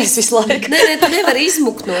 Tev sāpēs visu laiku. Nē, tu nevari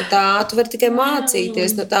izmukt no tā, tu vari tikai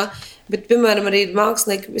mācīties no tā. Bet, piemēram, arī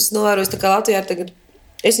mākslinieki, es novēroju, tā kā Latvijā ir tagad,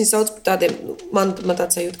 es viņu saucu par tādiem, man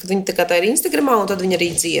tāds sajūta, ka viņi tā ir Instagramā, un tad viņi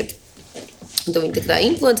arī dzied. Un tad viņi tā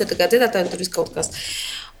influenceri, tā kā dziedātāji, un tur viss kaut kas.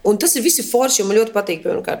 Un tas ir visi forši, jo man ļoti patīk,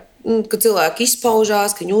 piemēram, ka cilvēki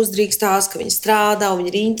izpaužās, ka viņi uzdrīkstās, ka viņi strādā, un viņi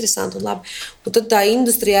ir interesanti un labi. Un tad tā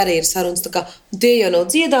industrija arī ir sarunas, tā kā tie jau nav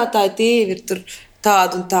dziedātāji, tie ir tur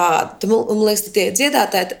tādi un tādi. Un man liekas, tie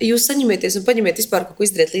dziedātāji, jūs saņemieties un paņemiet vispār kaut ko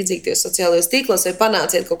izdarīt līdzīgi tajos sociālajos tīklos, vai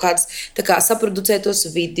panāciet kaut kādas, tā kā saproducētos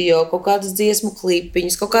video, kaut kādus dziesmu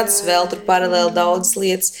klipiņus, kaut kādas vēl tur paralēli daudzas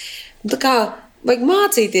lietas. Un tā kā vajag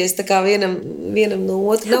mācīties tā kā vienam no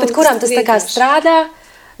otra. Bet kuram tas tā kā strādā?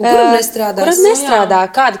 Kuram nestrādā? Kuram nestrādā?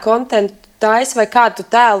 Kādu kontentu taisi vai kādu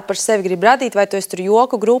tēlu par sevi gribi radīt? Vai tu esi tur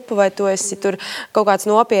joku grupa, vai tu esi tur kaut kāds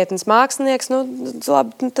nopietns mākslinieks?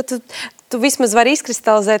 Labi, tad tu vismaz vari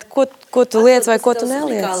izkristalizēt, ko tu liec vai ko tu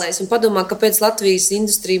neliec. Un padomā, kāpēc Latvijas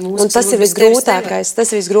industrija mūzikas... Un tas ir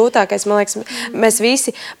visgrūtākais. Man liekas, mēs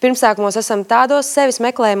visi pirmsākumos esam tādos sevis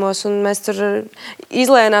meklējumos, un mēs tur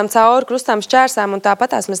izlēnām cauri krustām šķērsām, un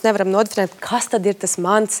tāpatās mēs nevaram nodefinēt, kas tad ir tas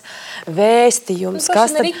mans vēstījums.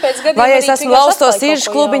 Vai es esmu Lausto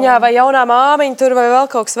siržu klubiņā, vai jaunā māmiņa tur, vai vēl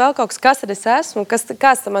kaut kas, kas tad es esmu,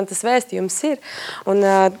 kāds man tas vēstījums ir. Un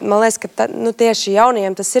man liekas, ka tieši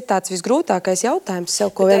jaunajiem tas ir tāds visgrūtākais jautājums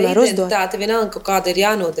sev, ko vienmēr uzdot. Identitāte vienalga kaut kāda ir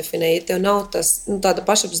jānodefinē. Ja tev nav tāda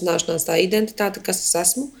pašapzināšanās, tā identitāte, kas es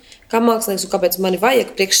esmu, kā mākslinieks un kāpēc mani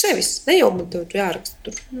vajag priekš sevis. Ne jau man tur jāraksta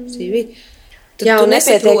tur CV. Jā, un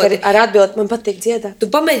nepietiek ar atbildi, man patīk dziedāt. Tu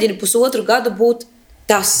pamēģini 1,5 gadu būt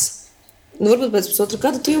tas. Varbūt pēc 1,5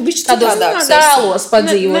 gada tu jau bišķi citādāks. Tēlos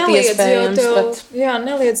padzīvot iespējams. Jā,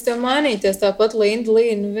 neliedz tev mainīties tāpat Linda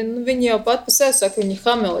Līna. Viņa jau pat pa sevi saka, viņa ir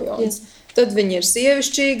hameleons. Tad viņi ir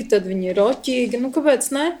sievišķīgi, tad viņi ir roķīgi.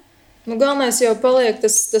 Kāpēc ne? Galvenais jau paliek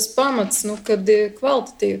tas pamats, kad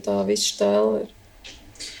kvalitatīvi tā viss tēla ir.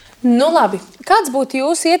 Nu labi, kāds būtu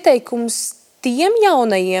jūsu ieteikums tiem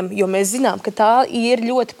jaunajiem, jo mēs zinām, ka tā ir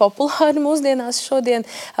ļoti populāra mūsdienās šodien,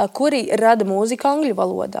 kuri rada mūziku angļu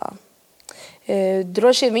valodā?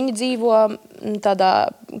 Droši vien viņi dzīvo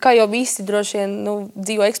tādā, kā jau visi droši vien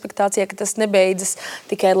dzīvo ekspektācijā, ka tas nebeidzas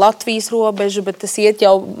tikai Latvijas robežu, bet tas iet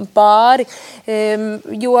jau pāri.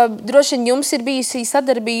 Jo droši vien jums ir bijusi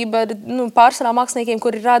sadarbība ar pārsvarā māksliniekiem,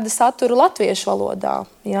 kuri rada saturu latviešu valodā.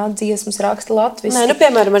 Jā, dziesmas raksta latviski. Nē,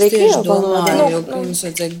 piemēram, arī krievu valodā. Jo mums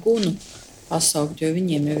vajadzēja Gunu pasaukt, jo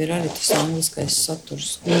viņiem jau ir arī tas angliskais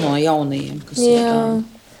saturs no jaunajiem, kas ir tā.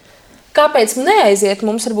 Kāpēc neaiziet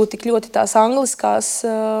mums varbūt tik ļoti tās angliskās,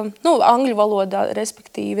 angļu valodā,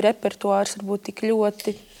 respektīvi, repertuārs varbūt tik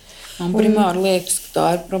ļoti? Man primāri liekas, ka tā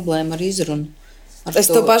ir problēma ar izrunu.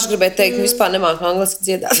 Es to pašu gribēju teikt, ka vispār nemāku angliski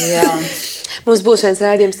dziedāt. Jā. Mums būs viens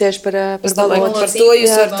rādījums tieši par valodu. Par to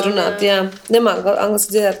jūs varat runāt, jā. Nemāku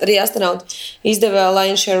angliski dziedāt. Arī astronauti izdevā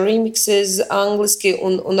Lion Share remixes angliski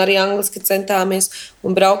un arī angliski centāmies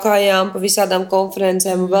un braukājām pa visādām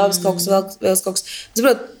konferencēm un vēl kaut kas.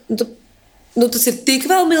 Tas ir tik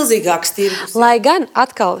vēl milzīgāks tirgus. Lai gan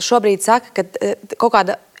atkal šobrīd saka, ka kaut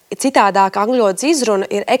kāda citādāka angļu valodas izruna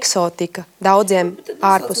ir eksotika daudziem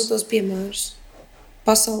ārpus. Tos piemērus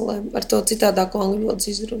pasaulē ar to citādāko angļu valodas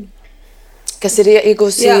izrunu. Kas ir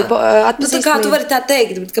iegūsi atpazīstamību. Kā tu vari tā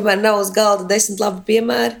teikt, bet kamēr nav uz galda 10 labi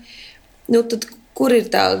piemēri, tad kur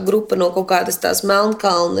ir tā grupa no kaut kādas tās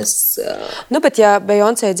Melnkalnes? Bet ja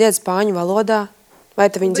Beyoncé dzied spāņu valodā, vai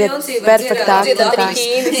tu viņi dzied perfektāk?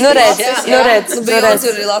 Beyoncé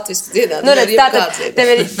arī latviski dziedāt.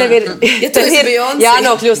 Tev ir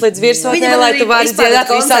jānokļūst līdz virsotnē, lai tu vari dziedāt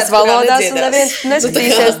visās valodās un neviens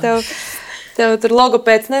neskatīsies tev tur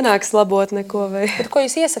logopēds nenāks labot neko. Bet ko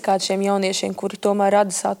jūs iesakāt šiem jauniešiem, kuri tomēr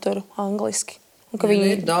rada saturu angliski?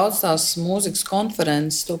 Ir daudz tās mūzikas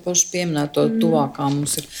konferences, to pašu pieminēt, to tuvākā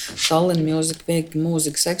mums ir Tallinn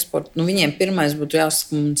mūzikas eksporta. Viņiem pirmais būtu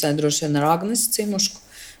jāsakomunicē droši vien ar Agnesi Cimušku,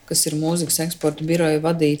 kas ir mūzikas eksporta biroja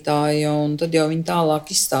vadītāja, un tad jau viņi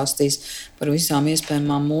tālāk izstāstīs par visām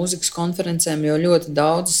iespējamām mūzikas konferencēm, jo ļoti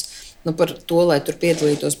daudzas par to, lai tur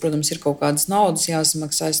piedalītos, protams, ir kaut kādas naudas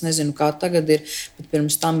jāsamaksā. Es nezinu, kā tagad ir, bet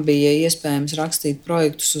pirms tam bija iespējams rakstīt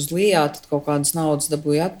projektus uz Lijā, tad kaut kādas naudas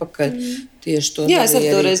dabūja atpakaļ. Tieši to jā, es arī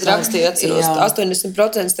toreiz rakstīju, atceros.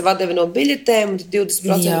 80% tev atdeva no biļetēm, un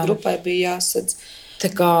 20% grupai bija jāsadz. Tā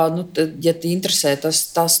kā, ja te interesē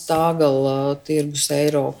tas tāgala tirgus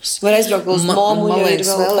Eiropas. Var aizbraukt uz Momu, man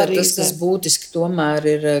liekas, vēl ir tas, kas būtiski tomēr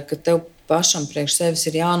ir, ka tev pašam priekš sevis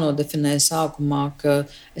ir jānodefinē sākumā, ka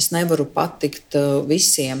es nevaru patikt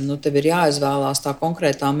visiem. Tev ir jāizvēlās tā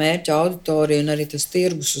konkrētā mērķa auditorija un arī tas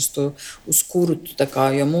tirgus, uz kuru tu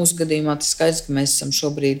jo mūsu gadījumā tas skaidrs, ka mēs esam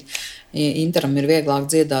šobrīd, Interam ir vieglāk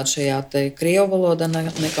dziedāt šajā te krievu valodā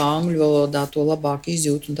nekā angļu valodā, to labāk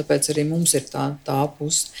izjūt, un tāpēc arī mums ir tā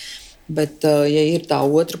puse. Bet, ja ir tā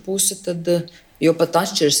otra puse, tad, jo pat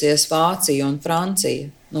atšķirsies Vācija un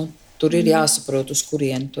Francija, tur ir jāsaprot, uz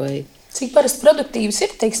kurieni tu ej. Cik parasti produktīvas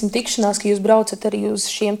ir, tikšanās, ka jūs braucat arī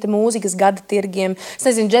uz šiem te mūzikas gada tirgiem? Es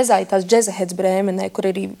nezinu, džezā ir tās džezaheads Brēmenē, kur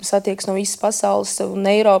arī satieks no visas pasaules un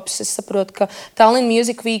Eiropas. Es saprotu, ka Tallinn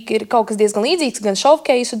Music Week ir kaut kas diezgan līdzīgs, gan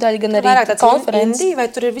showcase daļa, gan arī konferences.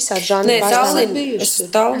 Vai tur ir visādi žanri? Nē,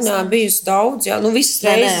 Tallinnā bijusi daudz, jā. Visas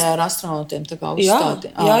reizes. Ar astronautiem tā kā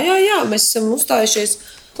uzstāti. Jā, mēs esam uzstājušies.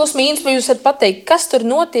 Plus mīnus, jūs varat pateikt, kas tur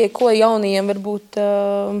notiek, ko jaunajiem varbūt...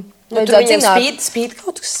 Tur viņiem spīd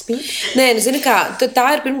kaut kas spīd? Nē, zini kā, tā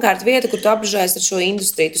ir pirmkārt vieta, kur tu apžājies ar šo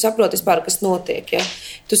industriju. Tu saproti vispār, kas notiek, ja?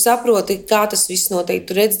 Tu saproti, kā tas viss notiek.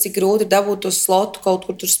 Tu redzi, cik grūti ir dabūt to slotu kaut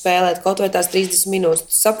kur tur spēlēt, kaut vai tās 30 minūtes.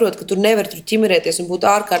 Tu saproti, ka tu nevari tur ķimerēties un būt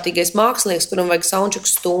ārkārtīgais mākslinieks, kuram vajag soundcheck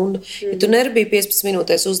stundu. Ja tu nevari 15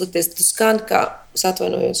 minūtēs uzlikties, tu skan kā, es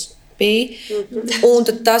atvainojos, un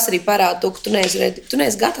tad tas arī parāda to, ka tu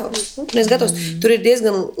neesi gatavs. Tur ir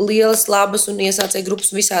diezgan lielas, labas un iesācēja grupas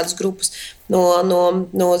un visādas grupas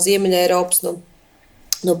no Ziemeļa Eiropas,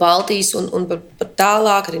 no Baltijas un pat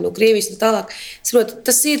tālāk, arī no Krievijas un tālāk.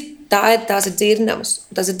 Tās ir dzirnavas.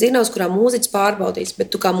 Tās ir dzirnavas, kurā mūziķis pārbaudīs, bet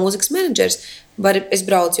tu kā mūzikas menedžeris es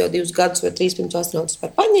braucu jau 2 gadus vai 3 pirms astronautus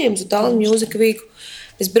par paņēmu uz Tallinn Music Weeku.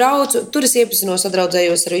 Es braucu, tur es iepazinos,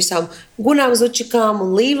 sadraudzējos ar visām gunām, zučikām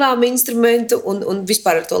un līvām instrumentu un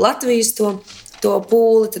vispār ar to Latvijas to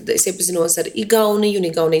pūli. Tad es iepazinos ar Igauniju un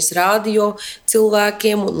Igaunijas radio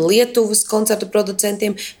cilvēkiem un Lietuvas koncertu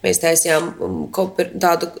producentiem. Mēs taisījām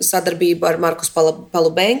tādu sadarbību ar Markus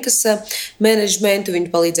Palubenkas menedžmentu. Viņi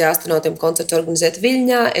palīdzēja astronautiem koncertu organizēt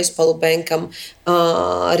Viļņā, es Palubenkam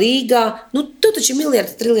Rīgā. Tu taču ir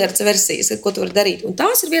triljards versijas, ko tu vari darīt. Un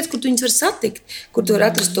tās ir vietas, kur tu viņus var satikt, kur tu vari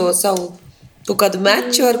atrast to savu kaut kādu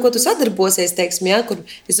meču, ar ko tu sadarbosies, teiksim, ja, kur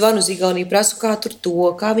es zvanu uz Igauniju, prasu, kā tur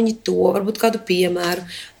to, kā viņi to, varbūt kādu piemēru.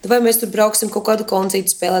 Vai mēs tur brauksim kaut kādu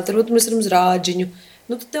koncertu spēlēt, varbūt mēs varam uz rāģiņu.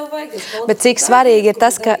 Nu, tad tev vajag. Bet cik svarīgi ir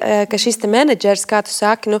tas, ka šis te menedžers, kā tu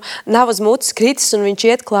saki, nav uz mutes kritis un viņš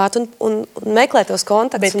iet klāt un meklē tos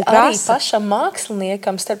kontaktus un prasa. Bet arī pašam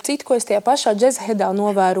māksliniekam, starp citu, ko es tajā pašā džezhedā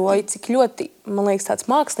novēroju, cik ļoti, man liekas, tāds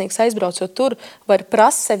mākslinieks aizbraucot tur, var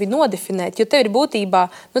sevi nodefinēt, jo tev ir būtībā,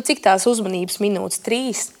 cik tās uzmanības minūtes,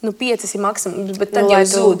 3, 5 ir maksimums, bet tad jau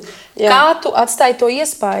zūd. Kā tu atstāji to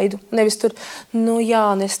iespaidu? Nevis tur,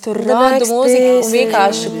 es tur rādu mūziku un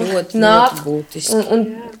vienkārši nāk. Un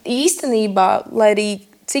īstenībā, lai arī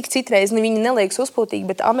cik citreiz viņi neliekas uzpūtīgi,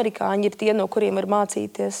 bet amerikāņi ir tie, no kuriem var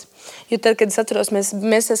mācīties. Jo tad, kad es atceros,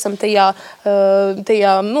 mēs esam tajā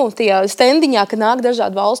stendiņā, kad nāk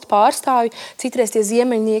dažādu valstu pārstāvji, citreiz tie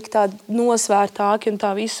ziemeļnieki tādi nosvērtāki un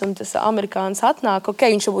tā visu, un tas amerikānis atnāk,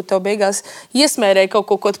 viņš varbūt tev beigās iesmērēja kaut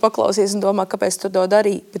ko, ko tu paklausies un domā, kāpēc tu to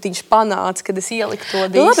darīji, bet viņš panāca, kad es ieliku to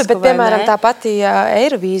disku. Labi, bet, piemēram, tā pati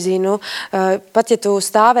Eirovīzija, pat ja tu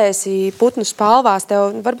stāvēsi putnu spalvās,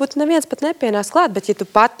 tev varbūt neviens pat nepienāks klāt, bet ja tu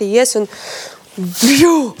pati ies un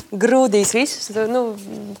grūdīs visus.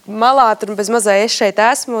 Malā tur bez mazā es šeit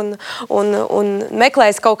esmu un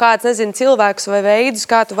meklēs kaut kāds, cilvēkus vai veidus,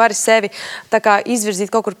 kā tu vari sevi tā kā izvirzīt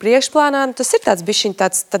kaut kur priekšplānā. Tas ir tāds bišķiņ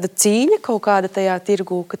tāda cīņa kaut kāda tajā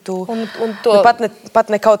tirgū, ka tu pat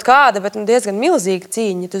ne kaut kāda, bet diezgan milzīga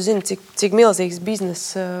cīņa. Tu zini, cik milzīgs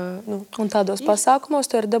biznes. Un tādos pasākumos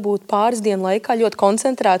tu vari dabūt pāris dienu laikā ļoti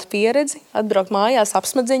koncentrētu pieredzi, atbraukt mājās,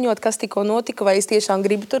 apsmadzeņot, kas tikko notika, vai es tiešām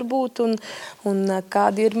gribu tur būt un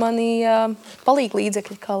kādi ir mani palīgi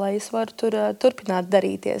līdzekļi, kā lai es varu tur turpināt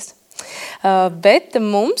darīties. Bet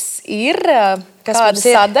mums ir kāda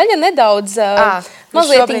sadaļa nedaudz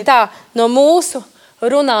mazliet tā no mūsu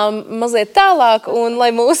runām mazliet tālāk, un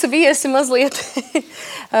lai mūsu viesi mazliet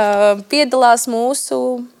piedalās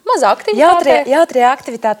mūsu mazā aktivitātē. Jautrajā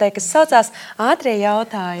aktivitātē, kas saucās ātrie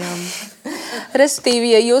jautājumi.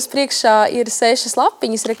 Respektīvi, ja jūs priekšā ir 6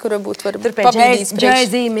 lapiņas, kur varbūt var pabīdīt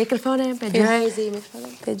Jay-Z mikrofoniem, pie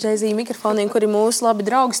Jay-Z mikrofoniem, kuri mūsu labi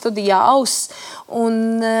draugi studijā Auss.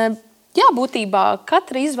 Un, būtībā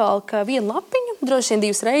katra izvēlka vienu lapiņu, droši vien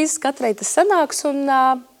 2 reizes, katrai tas sanāks, un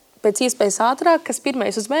pēc iespējas ātrāk, kas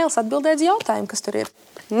pirmais uz mēles atbildēs jautājumu, kas tur ir.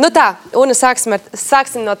 Tā, Una,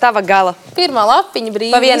 sāksim no tava gala. Pirmā lapiņa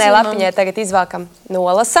brīvi. Pa vienai lapiņai tagad izvākam,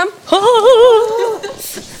 nolasam.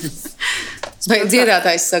 Vai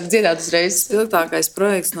dziedātājs saka, dziedāt uzreiz? Spilgtākais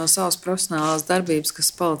projekts no savas profesionālās darbības,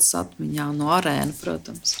 kas palicis atmiņā no Arēna,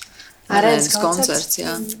 protams. Arēnas koncerts,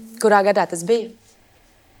 jā. Kurā gadā tas bija?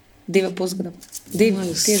 2,5 gadu.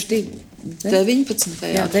 Tieši 2. 19.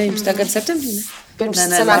 Jā, 19. gada septembrī, ne? Pirms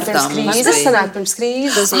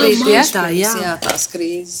krīzes. Tas bija tās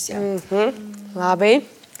krīzes, jā. Labi.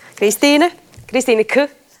 Kristīne K.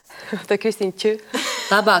 Tā Kristīne Č.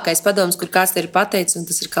 Labākais padoms, kur kāds te ir pateicis, un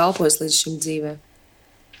tas ir kalpojis līdz šim dzīvē.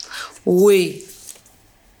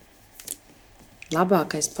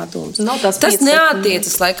 Labākais padoms. Tas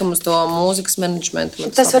neatiecas laikam uz to mūzikas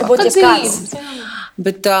menedžmentu. Tas varbūt ir kāds.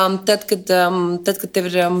 Bet tad, kad tev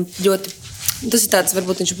ir ļoti... Tas ir tāds,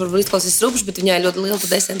 varbūt viņš izklausīs rupšs, bet viņai ir ļoti liela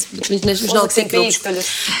esence. Viņš nav tik rupšs.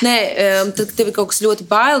 Nē, tad, kad tev ir kaut kas ļoti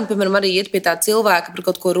bail, un, piemēram, arī iet pie tā cilvēka par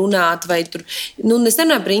kaut ko runāt, vai tur, es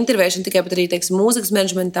nerunāju par intervēšanu, tikai pat arī, teiksim, mūzikas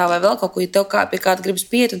menedžmentā vai vēl kaut ko, ja tev pie kāda gribas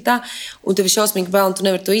piet un tā, un tev ir šausmīgi bail, un tu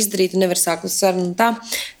nevari to izdarīt, un nevari sākt uz sarunu un tā.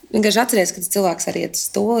 Vienkārši atceries, ka tas cilvēks arī iet uz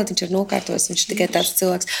to, viņš ir nokārtojis, viņš ir tikai tāds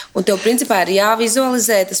cilvēks. Un tev, principā, ir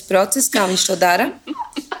jāvizualizē tas process, kā viņš to dara.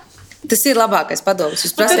 Tas ir labākais padoms.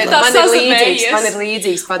 Man ir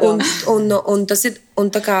līdzīgs padoms.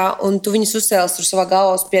 Un tu viņus uzcēlis tur savā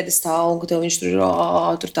galvā uz piedestālu, un ka tev viņš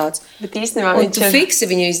tur tāds. Bet īstenībā un tu fiksi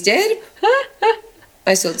viņu izģērbi,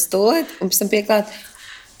 aizsūti stolēt, un pēc tam pieklāt.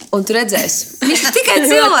 Un tu redzēsi, viņš ir tikai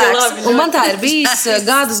cilvēks. Un man tā ir bijis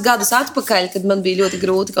gadus atpakaļ, kad man bija ļoti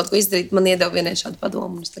grūti kaut ko izdarīt. Man iedeva vienai šādu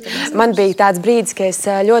padomu. Man bija tāds brīdis, ka es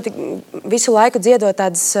ļoti visu laiku dziedot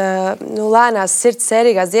tādas lēnās sirds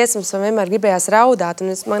sērīgās dziesmas, un vienmēr gribējās raudāt. Un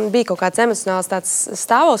man bija kaut kāds emocionāls tāds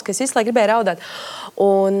stāvoklis, ka es visu laiku gribēju raudāt.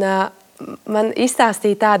 Un man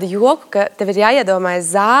izstāstīja tādu joku, ka tev ir jāiedomājas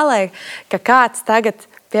zālē, ka kāds tagad,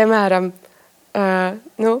 piemēram,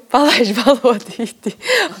 palaiž balodīti.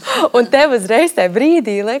 Un tev uzreiz tajā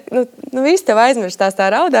brīdī, viss tev aizmirstās tā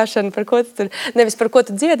raudāšana, par ko tu tur, nevis par ko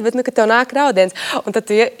tu dziedi, bet, ka tev nāk raudiens. Un tad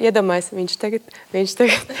tu iedomājies, viņš tagad.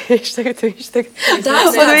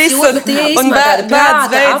 Un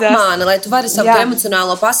prāta apmāna, lai tu vari savu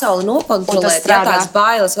emocionālo pasauli nokontrolēt, tās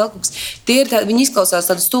bailes, vēl kaut kas. Viņi izklausās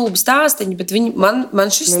tādu stulbu stāstiņu, bet man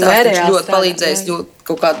šis stāstiņš ļoti palīdzējis, ļoti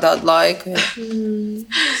kaut kādu tādu laiku.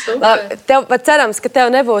 Labi, cerams, ka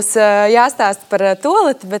tev nebūs jāstāst par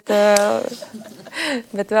toleti, bet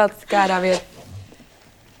vēl kādā vietā.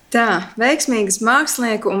 Tā, veiksmīgas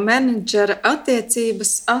mākslinieku un menedžera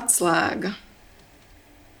attiecības atslēga.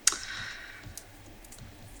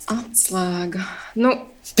 Atslēga.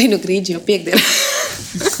 Pinu grīģi jau piekdienu.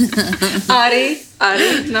 Arī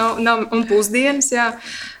un pusdienas, jā.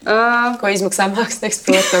 Ko izmaksā mākslinieks,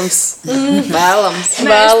 protams. Vēlams. Es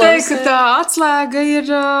teiktu, ka tā atslēga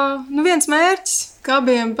ir viens mērķis, ka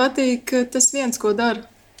abiem patīk tas viens, ko dara.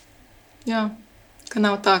 Jā, ka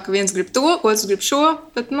nav tā, ka viens grib to, otrs grib šo,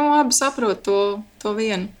 bet abi saprot to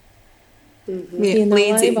vienu.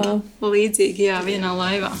 Līdzīgi, jā, vienā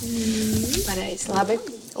laivā. Pareizi, labi.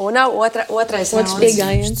 Un nav otrais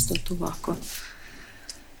piegājiens.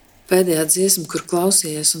 Pēdējā dziesma, kur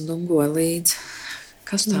klausījies un dungoja līdzi.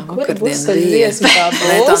 Kas tā Busuļu vakardien bija? dziesma tā būs?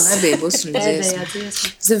 Nē, tā nebija busuļu dziesma.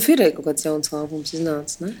 Zemfīrē kaut kāds jauns albums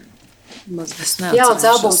iznāca, ne? Es Jauns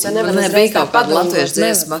albums, ja nevar Nē, uzreiz bija tā kaut kāda padungot, latviešu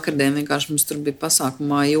nevar. dziesma vakardien, vienkārši mums tur bija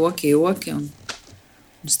pasākumā joki, un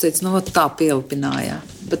es teicu, tā pielipinājā.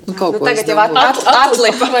 Bet, kaut ko tagad es jau dabūju.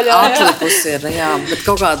 atlipa vaļā. Atlipus ir, jā, bet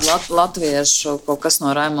kaut kāda latviešu, kaut kas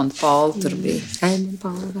no Raimonda Paula tur bija. Raimonda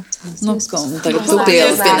Paula. Tagad tu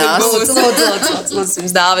pielipinās. Lūdzu,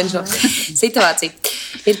 jums dāvinu šo situāciju.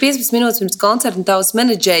 Ir 15 minūtes pirms koncerta un tavs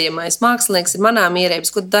menedžējamais mākslinieks ir manām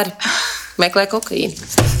ierēbis. Ko tu dari? Meklē kokaīnu.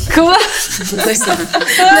 Ko?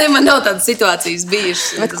 Nē, man nav tādas situācijas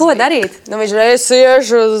bijušas. Bet ko darīt? Viņš reiz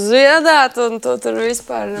iešu ziedāt, un tu tur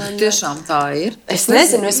vispār... Tiešām tā ir. Es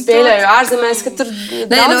nezinu, es pieļauju ārzemēs, ka tur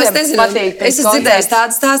daudziem patīk. Es esmu dzirdējis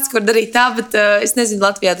tādas stāstus, kur darīt tā, bet es nezinu,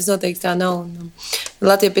 Latvijā tas noteikti tā nav.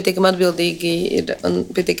 Latvija pietiekami atbildīgi ir un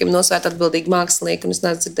pietiekami nosvērta atbildīgi mākslinieki, un es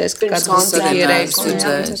neesmu dzirdējis, ka kāds būs ierēbis.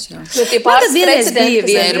 Tad vienreiz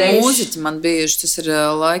bija Ir mūziķi man bijuši, tas ir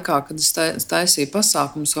laikā, kad es taisīju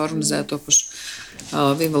pasākumus, organizēju to pašu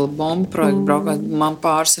Vivala bombu projektu, braukāt, man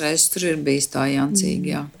pāris reizes tur ir bijis tā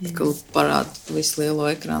jancīgi, jā, ka parāda visu lielo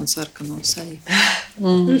ekrānu sarkano seju.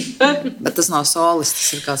 Bet tas nav solis,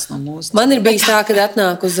 tas ir kāds no mūzikas. Man ir bijis tā, kad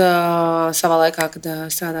atnāk uz savā laikā, kad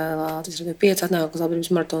strādāja Latvijas Radio 5, atnāk uz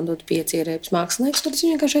Labdarības maratonu dot 5 ierēbis mākslinieks, tad es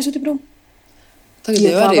viņu vienkārši aizsūtīju prom. Tagad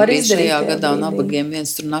jau arī bija šajā gadā un abagiem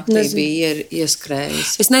viens tur naktī bija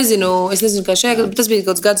ieskrējis. Es nezinu, kā šajā gadā, bet tas bija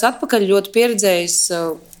kaut kāds gads atpakaļ, ļoti pieredzējis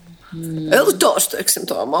elitārs, teiksim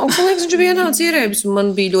tā, mākslinieks, viņš bija ienācis ierēbis, un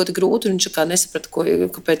man bija ļoti grūti, un viņš kā nesaprata,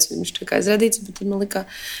 kāpēc viņš tiek aizrādīts, bet tad man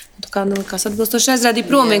likās atbilstoši aizrādīt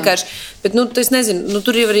prom vienkārši. Bet, es nezinu,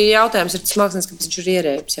 tur jau arī jautājums ir tas mākslinieks, kāpēc viņš ir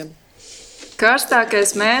ierēbis, jā.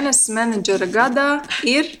 Karstākais mēnesis menedžera gadā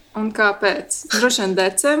ir un kāpēc? Droši vien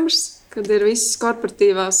decembris, kad ir visas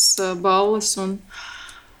korporatīvās balles,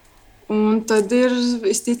 un tad ir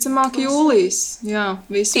visticamāk jūlijas. Jā,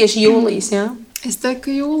 Tieši jūlijas, jā? Es teiktu, ka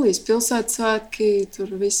jūlijas pilsētas svētki, tur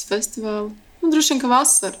visi festivāli. Droši vien, ka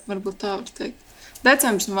vasara, varbūt tā var teikt.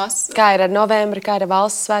 Decembris un vasara. Kā ir ar novembri, kā ir ar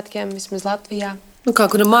valsts svētkiem, vismaz Latvijā? Kā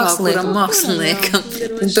kuram māksliniekam.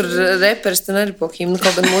 Tur reperis, tur arī pohīm,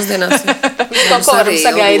 kaut gan mūsdienās. Kaut ko varam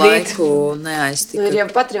sagaidīt. Laiku neaiztika. Ir jau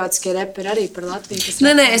patriotiskie reperi arī par Latviju.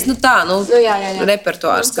 Nē, es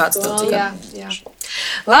repertuārs kāds tāds. Jā.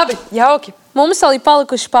 Labi, jauki. Mums vēl ir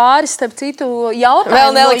palikuši pāris, starp citu, jautājumi.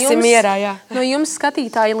 Vēl neliksim mierā, jā. No jums,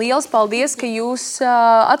 skatītāji, liels paldies, ka jūs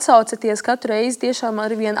atsaucaties katru reizi tiešām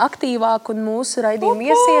ar vien aktīvāk un mūsu raidījumu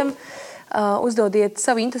viesiem. Uzdodiet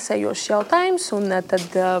savu interesējošus jautājumus, un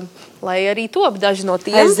tad, lai arī top daži no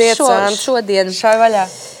tiem šodien. Šai vaļā.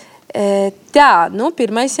 Tā,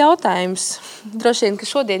 pirmais jautājums. Droši vien, ka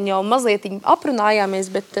šodien jau mazliet aprunājāmies,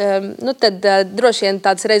 bet tad droši vien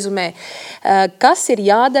tāds rezumē. Kas ir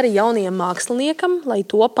jādara jaunajam māksliniekam, lai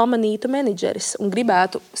to pamanītu menedžeris un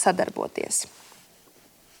gribētu sadarboties?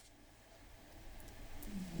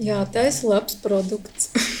 Jā, tas ir labs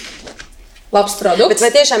produkts. Labs produkts. Bet vai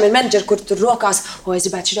tiešām ir menedžeri, kur tur rokās, es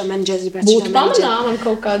gribētu šo menedžeri, Būtu pamanāman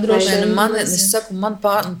kaut kā droši vien. Es saku, man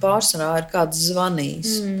pārsvarā ir kāds zvanījis.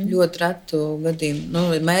 Ļoti retu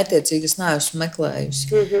gadījumu. Mērķiecīgi es neesmu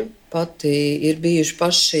meklējusi. Pati ir bijuši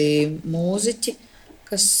paši mūziķi,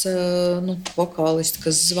 kas, vokālisti,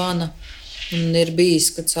 kas zvana. Un ir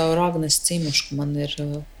bijis, ka caur Agnes Cimušku man ir,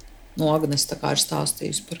 Agnes tā kā ir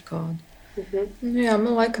stāstījusi par kādu. Jā,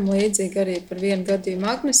 man laikam līdzīgi arī par vienu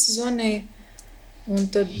gadījumu Agnes zvanīja. Un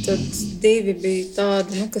tad divi bija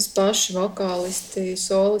tādi, kas paši vokālisti,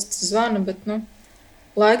 solisti zvana, bet,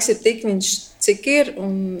 laiks ir tik viņš, cik ir,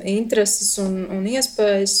 un intereses un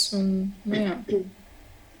iespējas, un, jā.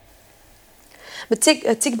 Bet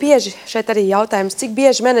cik bieži, šeit arī jautājums, cik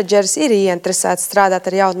bieži menedžeris ir ieinteresēts strādāt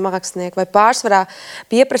ar jaunu mākslinieku, vai pārsvarā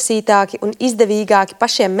pieprasītāki un izdevīgāki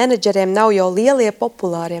pašiem menedžeriem nav jau lielie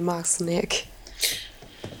populārie mākslinieki?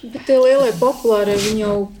 Bet tie lielie populārie, viņi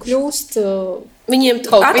jau kļūst... Viņiem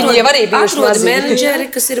atrod menedžeri,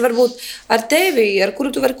 kas ir varbūt ar tevi, ar kuru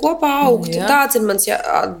tu vari kopā augt. Jā. Tāds ir mans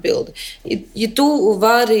atbildi. Ja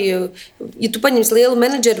tu paņemsi lielu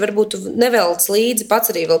menedžeri, varbūt tu nevelc līdzi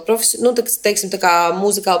pats arī vēl teiksim, tā kā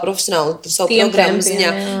muzikāli profesionāli savu programmu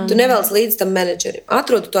ziņā. Tu nevelc līdzi tam menedžerim.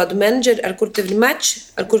 Atrodu tādu menedžeri, ar kuru tev ir mečs,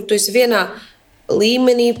 ar kuru tu esi vienā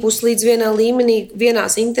līmenī, puslīdz vienā līmenī,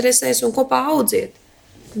 vienās interesēs un kopā audziet.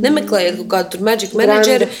 Nemeklējiet kaut kādu tur magic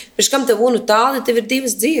menedžeri, pēc kam tev unu tāli, tev ir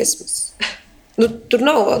 2 dziesmas. Tur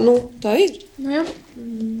nav, tā ir. Jā.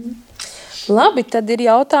 Labi, tad ir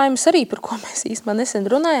jautājums arī, par ko mēs īstenībā nesen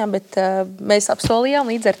runājām, bet mēs apsolījām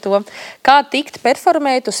līdz ar to, kā tikt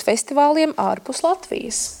performēt uz festivāliem ārpus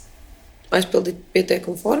Latvijas. Aizpildīt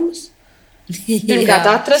pieteikumu formas. Pirmkārt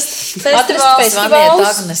atrast festivāls. Zvaniet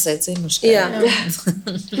Agnesē Cimuškai. Jā.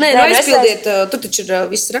 Nē, aizpildiet, tur taču ir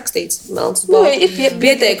viss rakstīts. Melns uz baltu.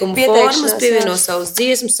 Pieteikumu formas, pievieno savus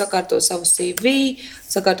dziesmas, sakārto savu CV,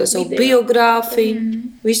 sakārto savu biogrāfiju,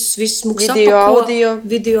 visus muks apako,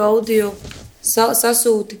 video, audio,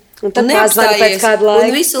 sasūti. Un tad neapstājies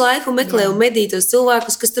un visu laiku meklē un medī tos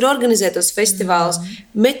cilvēkus, kas tur organizē tos festivālus.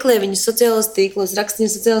 Meklē viņus sociālos tīklos, raksta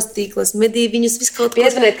viņus sociālos tīklos, medī viņus visu kaut ko.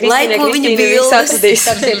 Laiko viņu bildes.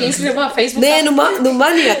 Instagramā, Facebookā. Nē,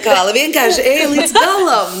 maniakāli. Vienkārši ej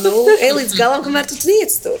līdz galam, kamēr tu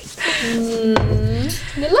tiec tur.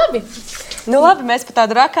 Labi. Labi, mēs par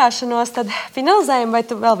tādu rakāšanos tad finalizējam, vai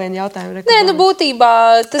tu vēl vienu jautājumu? Nē, būtībā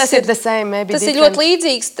tas ir the same, tas ir ļoti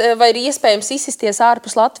līdzīgs, vai ir iespējams izsisties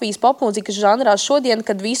ārpus Latvijas popmūzikas žanrā šodien,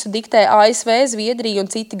 kad visu diktē ASV, Zviedrija un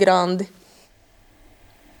citi grandi?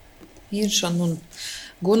 Ir un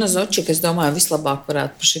Guna Zočika, es domāju, vislabāk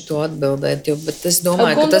varētu par šito atbildēt, bet es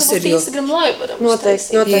domāju, ka tas ir... Instagram live varam.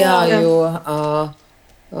 Noteikti. Jā, jo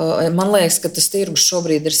man liekas, ka tas tirgus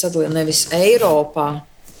šobrīd ir sadalīts nevis Eiropā,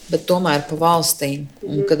 bet tomēr pa valstīm.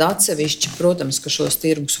 Un kad atsevišķi, protams, ka šos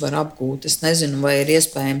tirgus var apgūt. Es nezinu, vai ir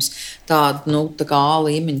iespējams tādu, tā kā A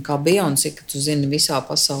līmeņa, kā Beyoncé, ka tu zini visā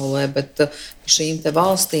pasaulē, bet šīm te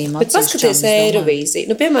valstīm bet paskaties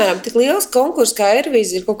Eirovīziju. Piemēram, tik liels konkurss kā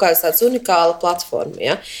Eirovīzija ir kaut kāds tāds unikāla platforma.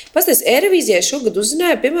 Ja? Paskaties, Eirovīzijai šogad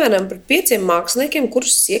uzzināja, piemēram, par 5 māksliniekiem,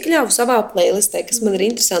 kurus iekļāvu savā playlistē, kas man ir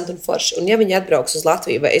interesanti un forši. Un ja viņi atbrauks uz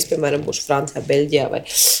Latviju, vai es, piemēram, būšu Francijā, Beļģijā vai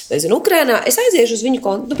Ukrainā, es aiziešu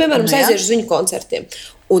uz viņu koncertiem.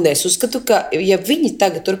 Un es uzskatu, ka ja viņi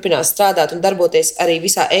tagad turpinās strādāt un darboties arī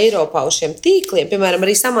visā Eiropā uz šiem tīkliem, piemēram,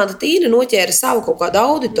 arī Samanta Tīna noķēra savu kaut kādu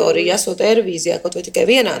auditoriju, esot Eirovīzijā, kaut vai tikai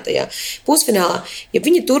vienā tajā pusfinālā, ja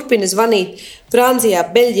viņi turpina zvanīt Francijā,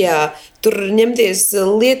 Beļģijā, tur ņemties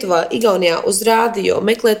Lietuvā, Igaunijā uz rādio,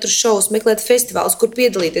 meklēt tur šovus, meklēt festivālus, kur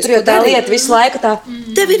piedalīties. Tur jau tā lieta visu laiku tā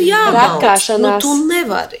tev ir rakāšanās.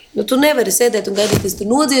 Tu nevari sēdēt un gaidīt, es tur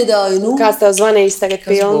nodziedāju. Kāds tev zvanīs tagad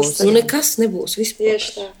pilns? Nekas nebūs vispār.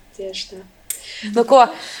 Tieši tā. Ko,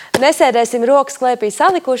 nesēdēsim rokas klēpī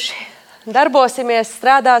salikuši, darbosimies,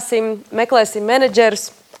 strādāsim, meklēsim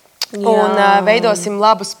menedžerus. Un veidosim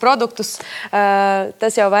labus produktus.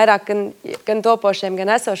 Tas jau vairāk gan topošiem,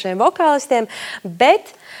 gan esošiem vokālistiem.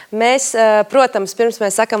 Bet mēs, protams, pirms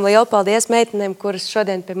mēs sakam lielu paldies meitenēm, kuras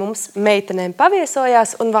šodien pie mums meitenēm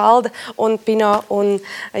paviesojās, un Valda, un Pino, un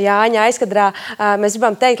Jāņa aizkadrā. Mēs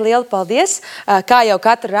gribam teikt lielu paldies. Kā jau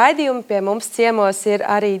katru raidījumu pie mums ciemos ir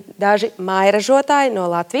arī daži mājražotāji no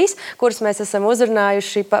Latvijas, kurus mēs esam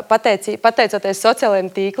uzrunājuši pateicoties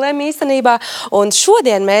sociālajiem tīkliem īstenībā. Un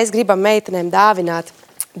šodien mēs gribam meitenēm dāvināt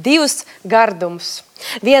 2 gardumus.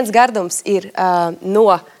 Viens gardums ir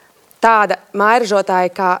no tāda mājražotāja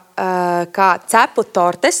kā cepu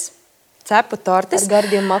tortes. Ar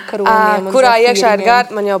gardiem makaroniem. Kurā iekšā ir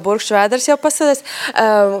gardi, man jau burkšu vēders jau pasadies,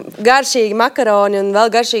 garšīgi makaroni un vēl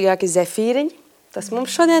garšīgāki zefīriņi. Tas mums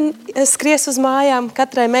šodien skries uz mājām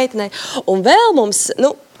katrai meitenei. Un vēl mums,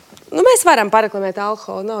 mēs varam pareklamēt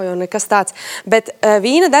alkoholu, nav jau nekas tāds, bet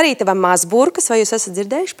vīna darītava mazburkas, vai jūs esat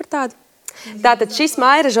dzirdējuši par tādu? Tātad šis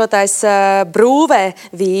mājražotājs brūvē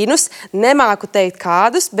vīnus, nemāku teikt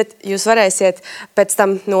kādus, bet jūs varēsiet pēc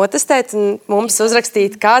tam notestēt un mums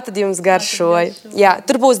uzrakstīt, kā tad jums garšoja. Jā,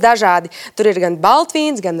 tur būs dažādi. Tur ir gan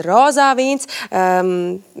baltvīns, gan rozā vīns,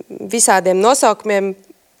 visādiem nosaukumiem.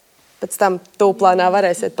 Pēc tam tūplānā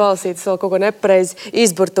varēsiet palasīt, es vēl kaut ko nepareizi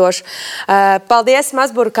izburtošu. Paldies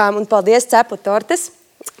mazburkām un paldies cepu tortes.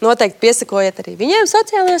 noteikti piesakojiet arī viņiem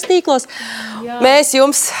sociālajos tīklos. Jā. Mēs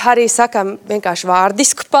jums arī sakam vienkārši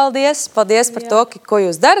vārdisku paldies. Paldies par to, ko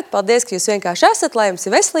jūs darat. Paldies, ka jūs vienkārši esat, lai jums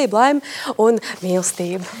ir veselība, laime un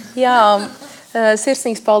mīlestība. Jā,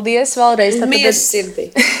 sirsnīgs paldies vēlreiz. Miers sirdī.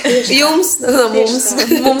 Jums,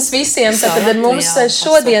 mums visiem. Tad ar mums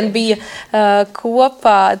šodien bija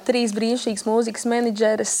kopā 3 brīnišķīgas mūzikas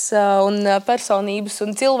menedžeres un personības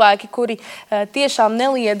un cilvēki, kuri tiešām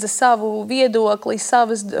neliedza savu viedokli,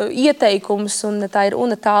 savas ieteikumus. Un tā ir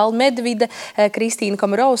Una Tāla Medvide, Kristīna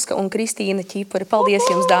Komarovska un Kristīna Ķipure. Paldies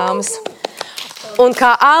jums, dāmas! Un kā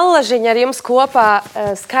allažiņa ar jums kopā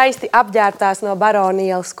skaisti apģērbtās no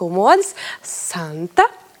Baronielas Kumodas, Santa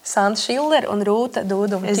Šiller un Rūta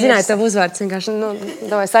Dūduma. Es zināju, tev uzvārds vienkārši,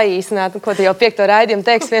 davai saīsināt, ko tu jau 5. raidījumu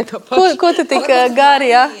teiks vien to pašu. Ko tu tik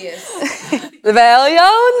gari, jā? Vēl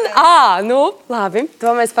jau, labi,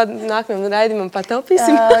 to mēs nākamajam raidījumam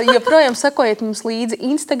pataupīsim. Joprojām sakojiet mums līdzi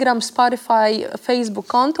Instagram, Spotify, Facebook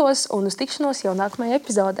kontos un uz tikšanos jau nākamajā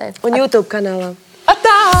epizodē. Un YouTube kanālā.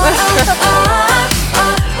 Atā!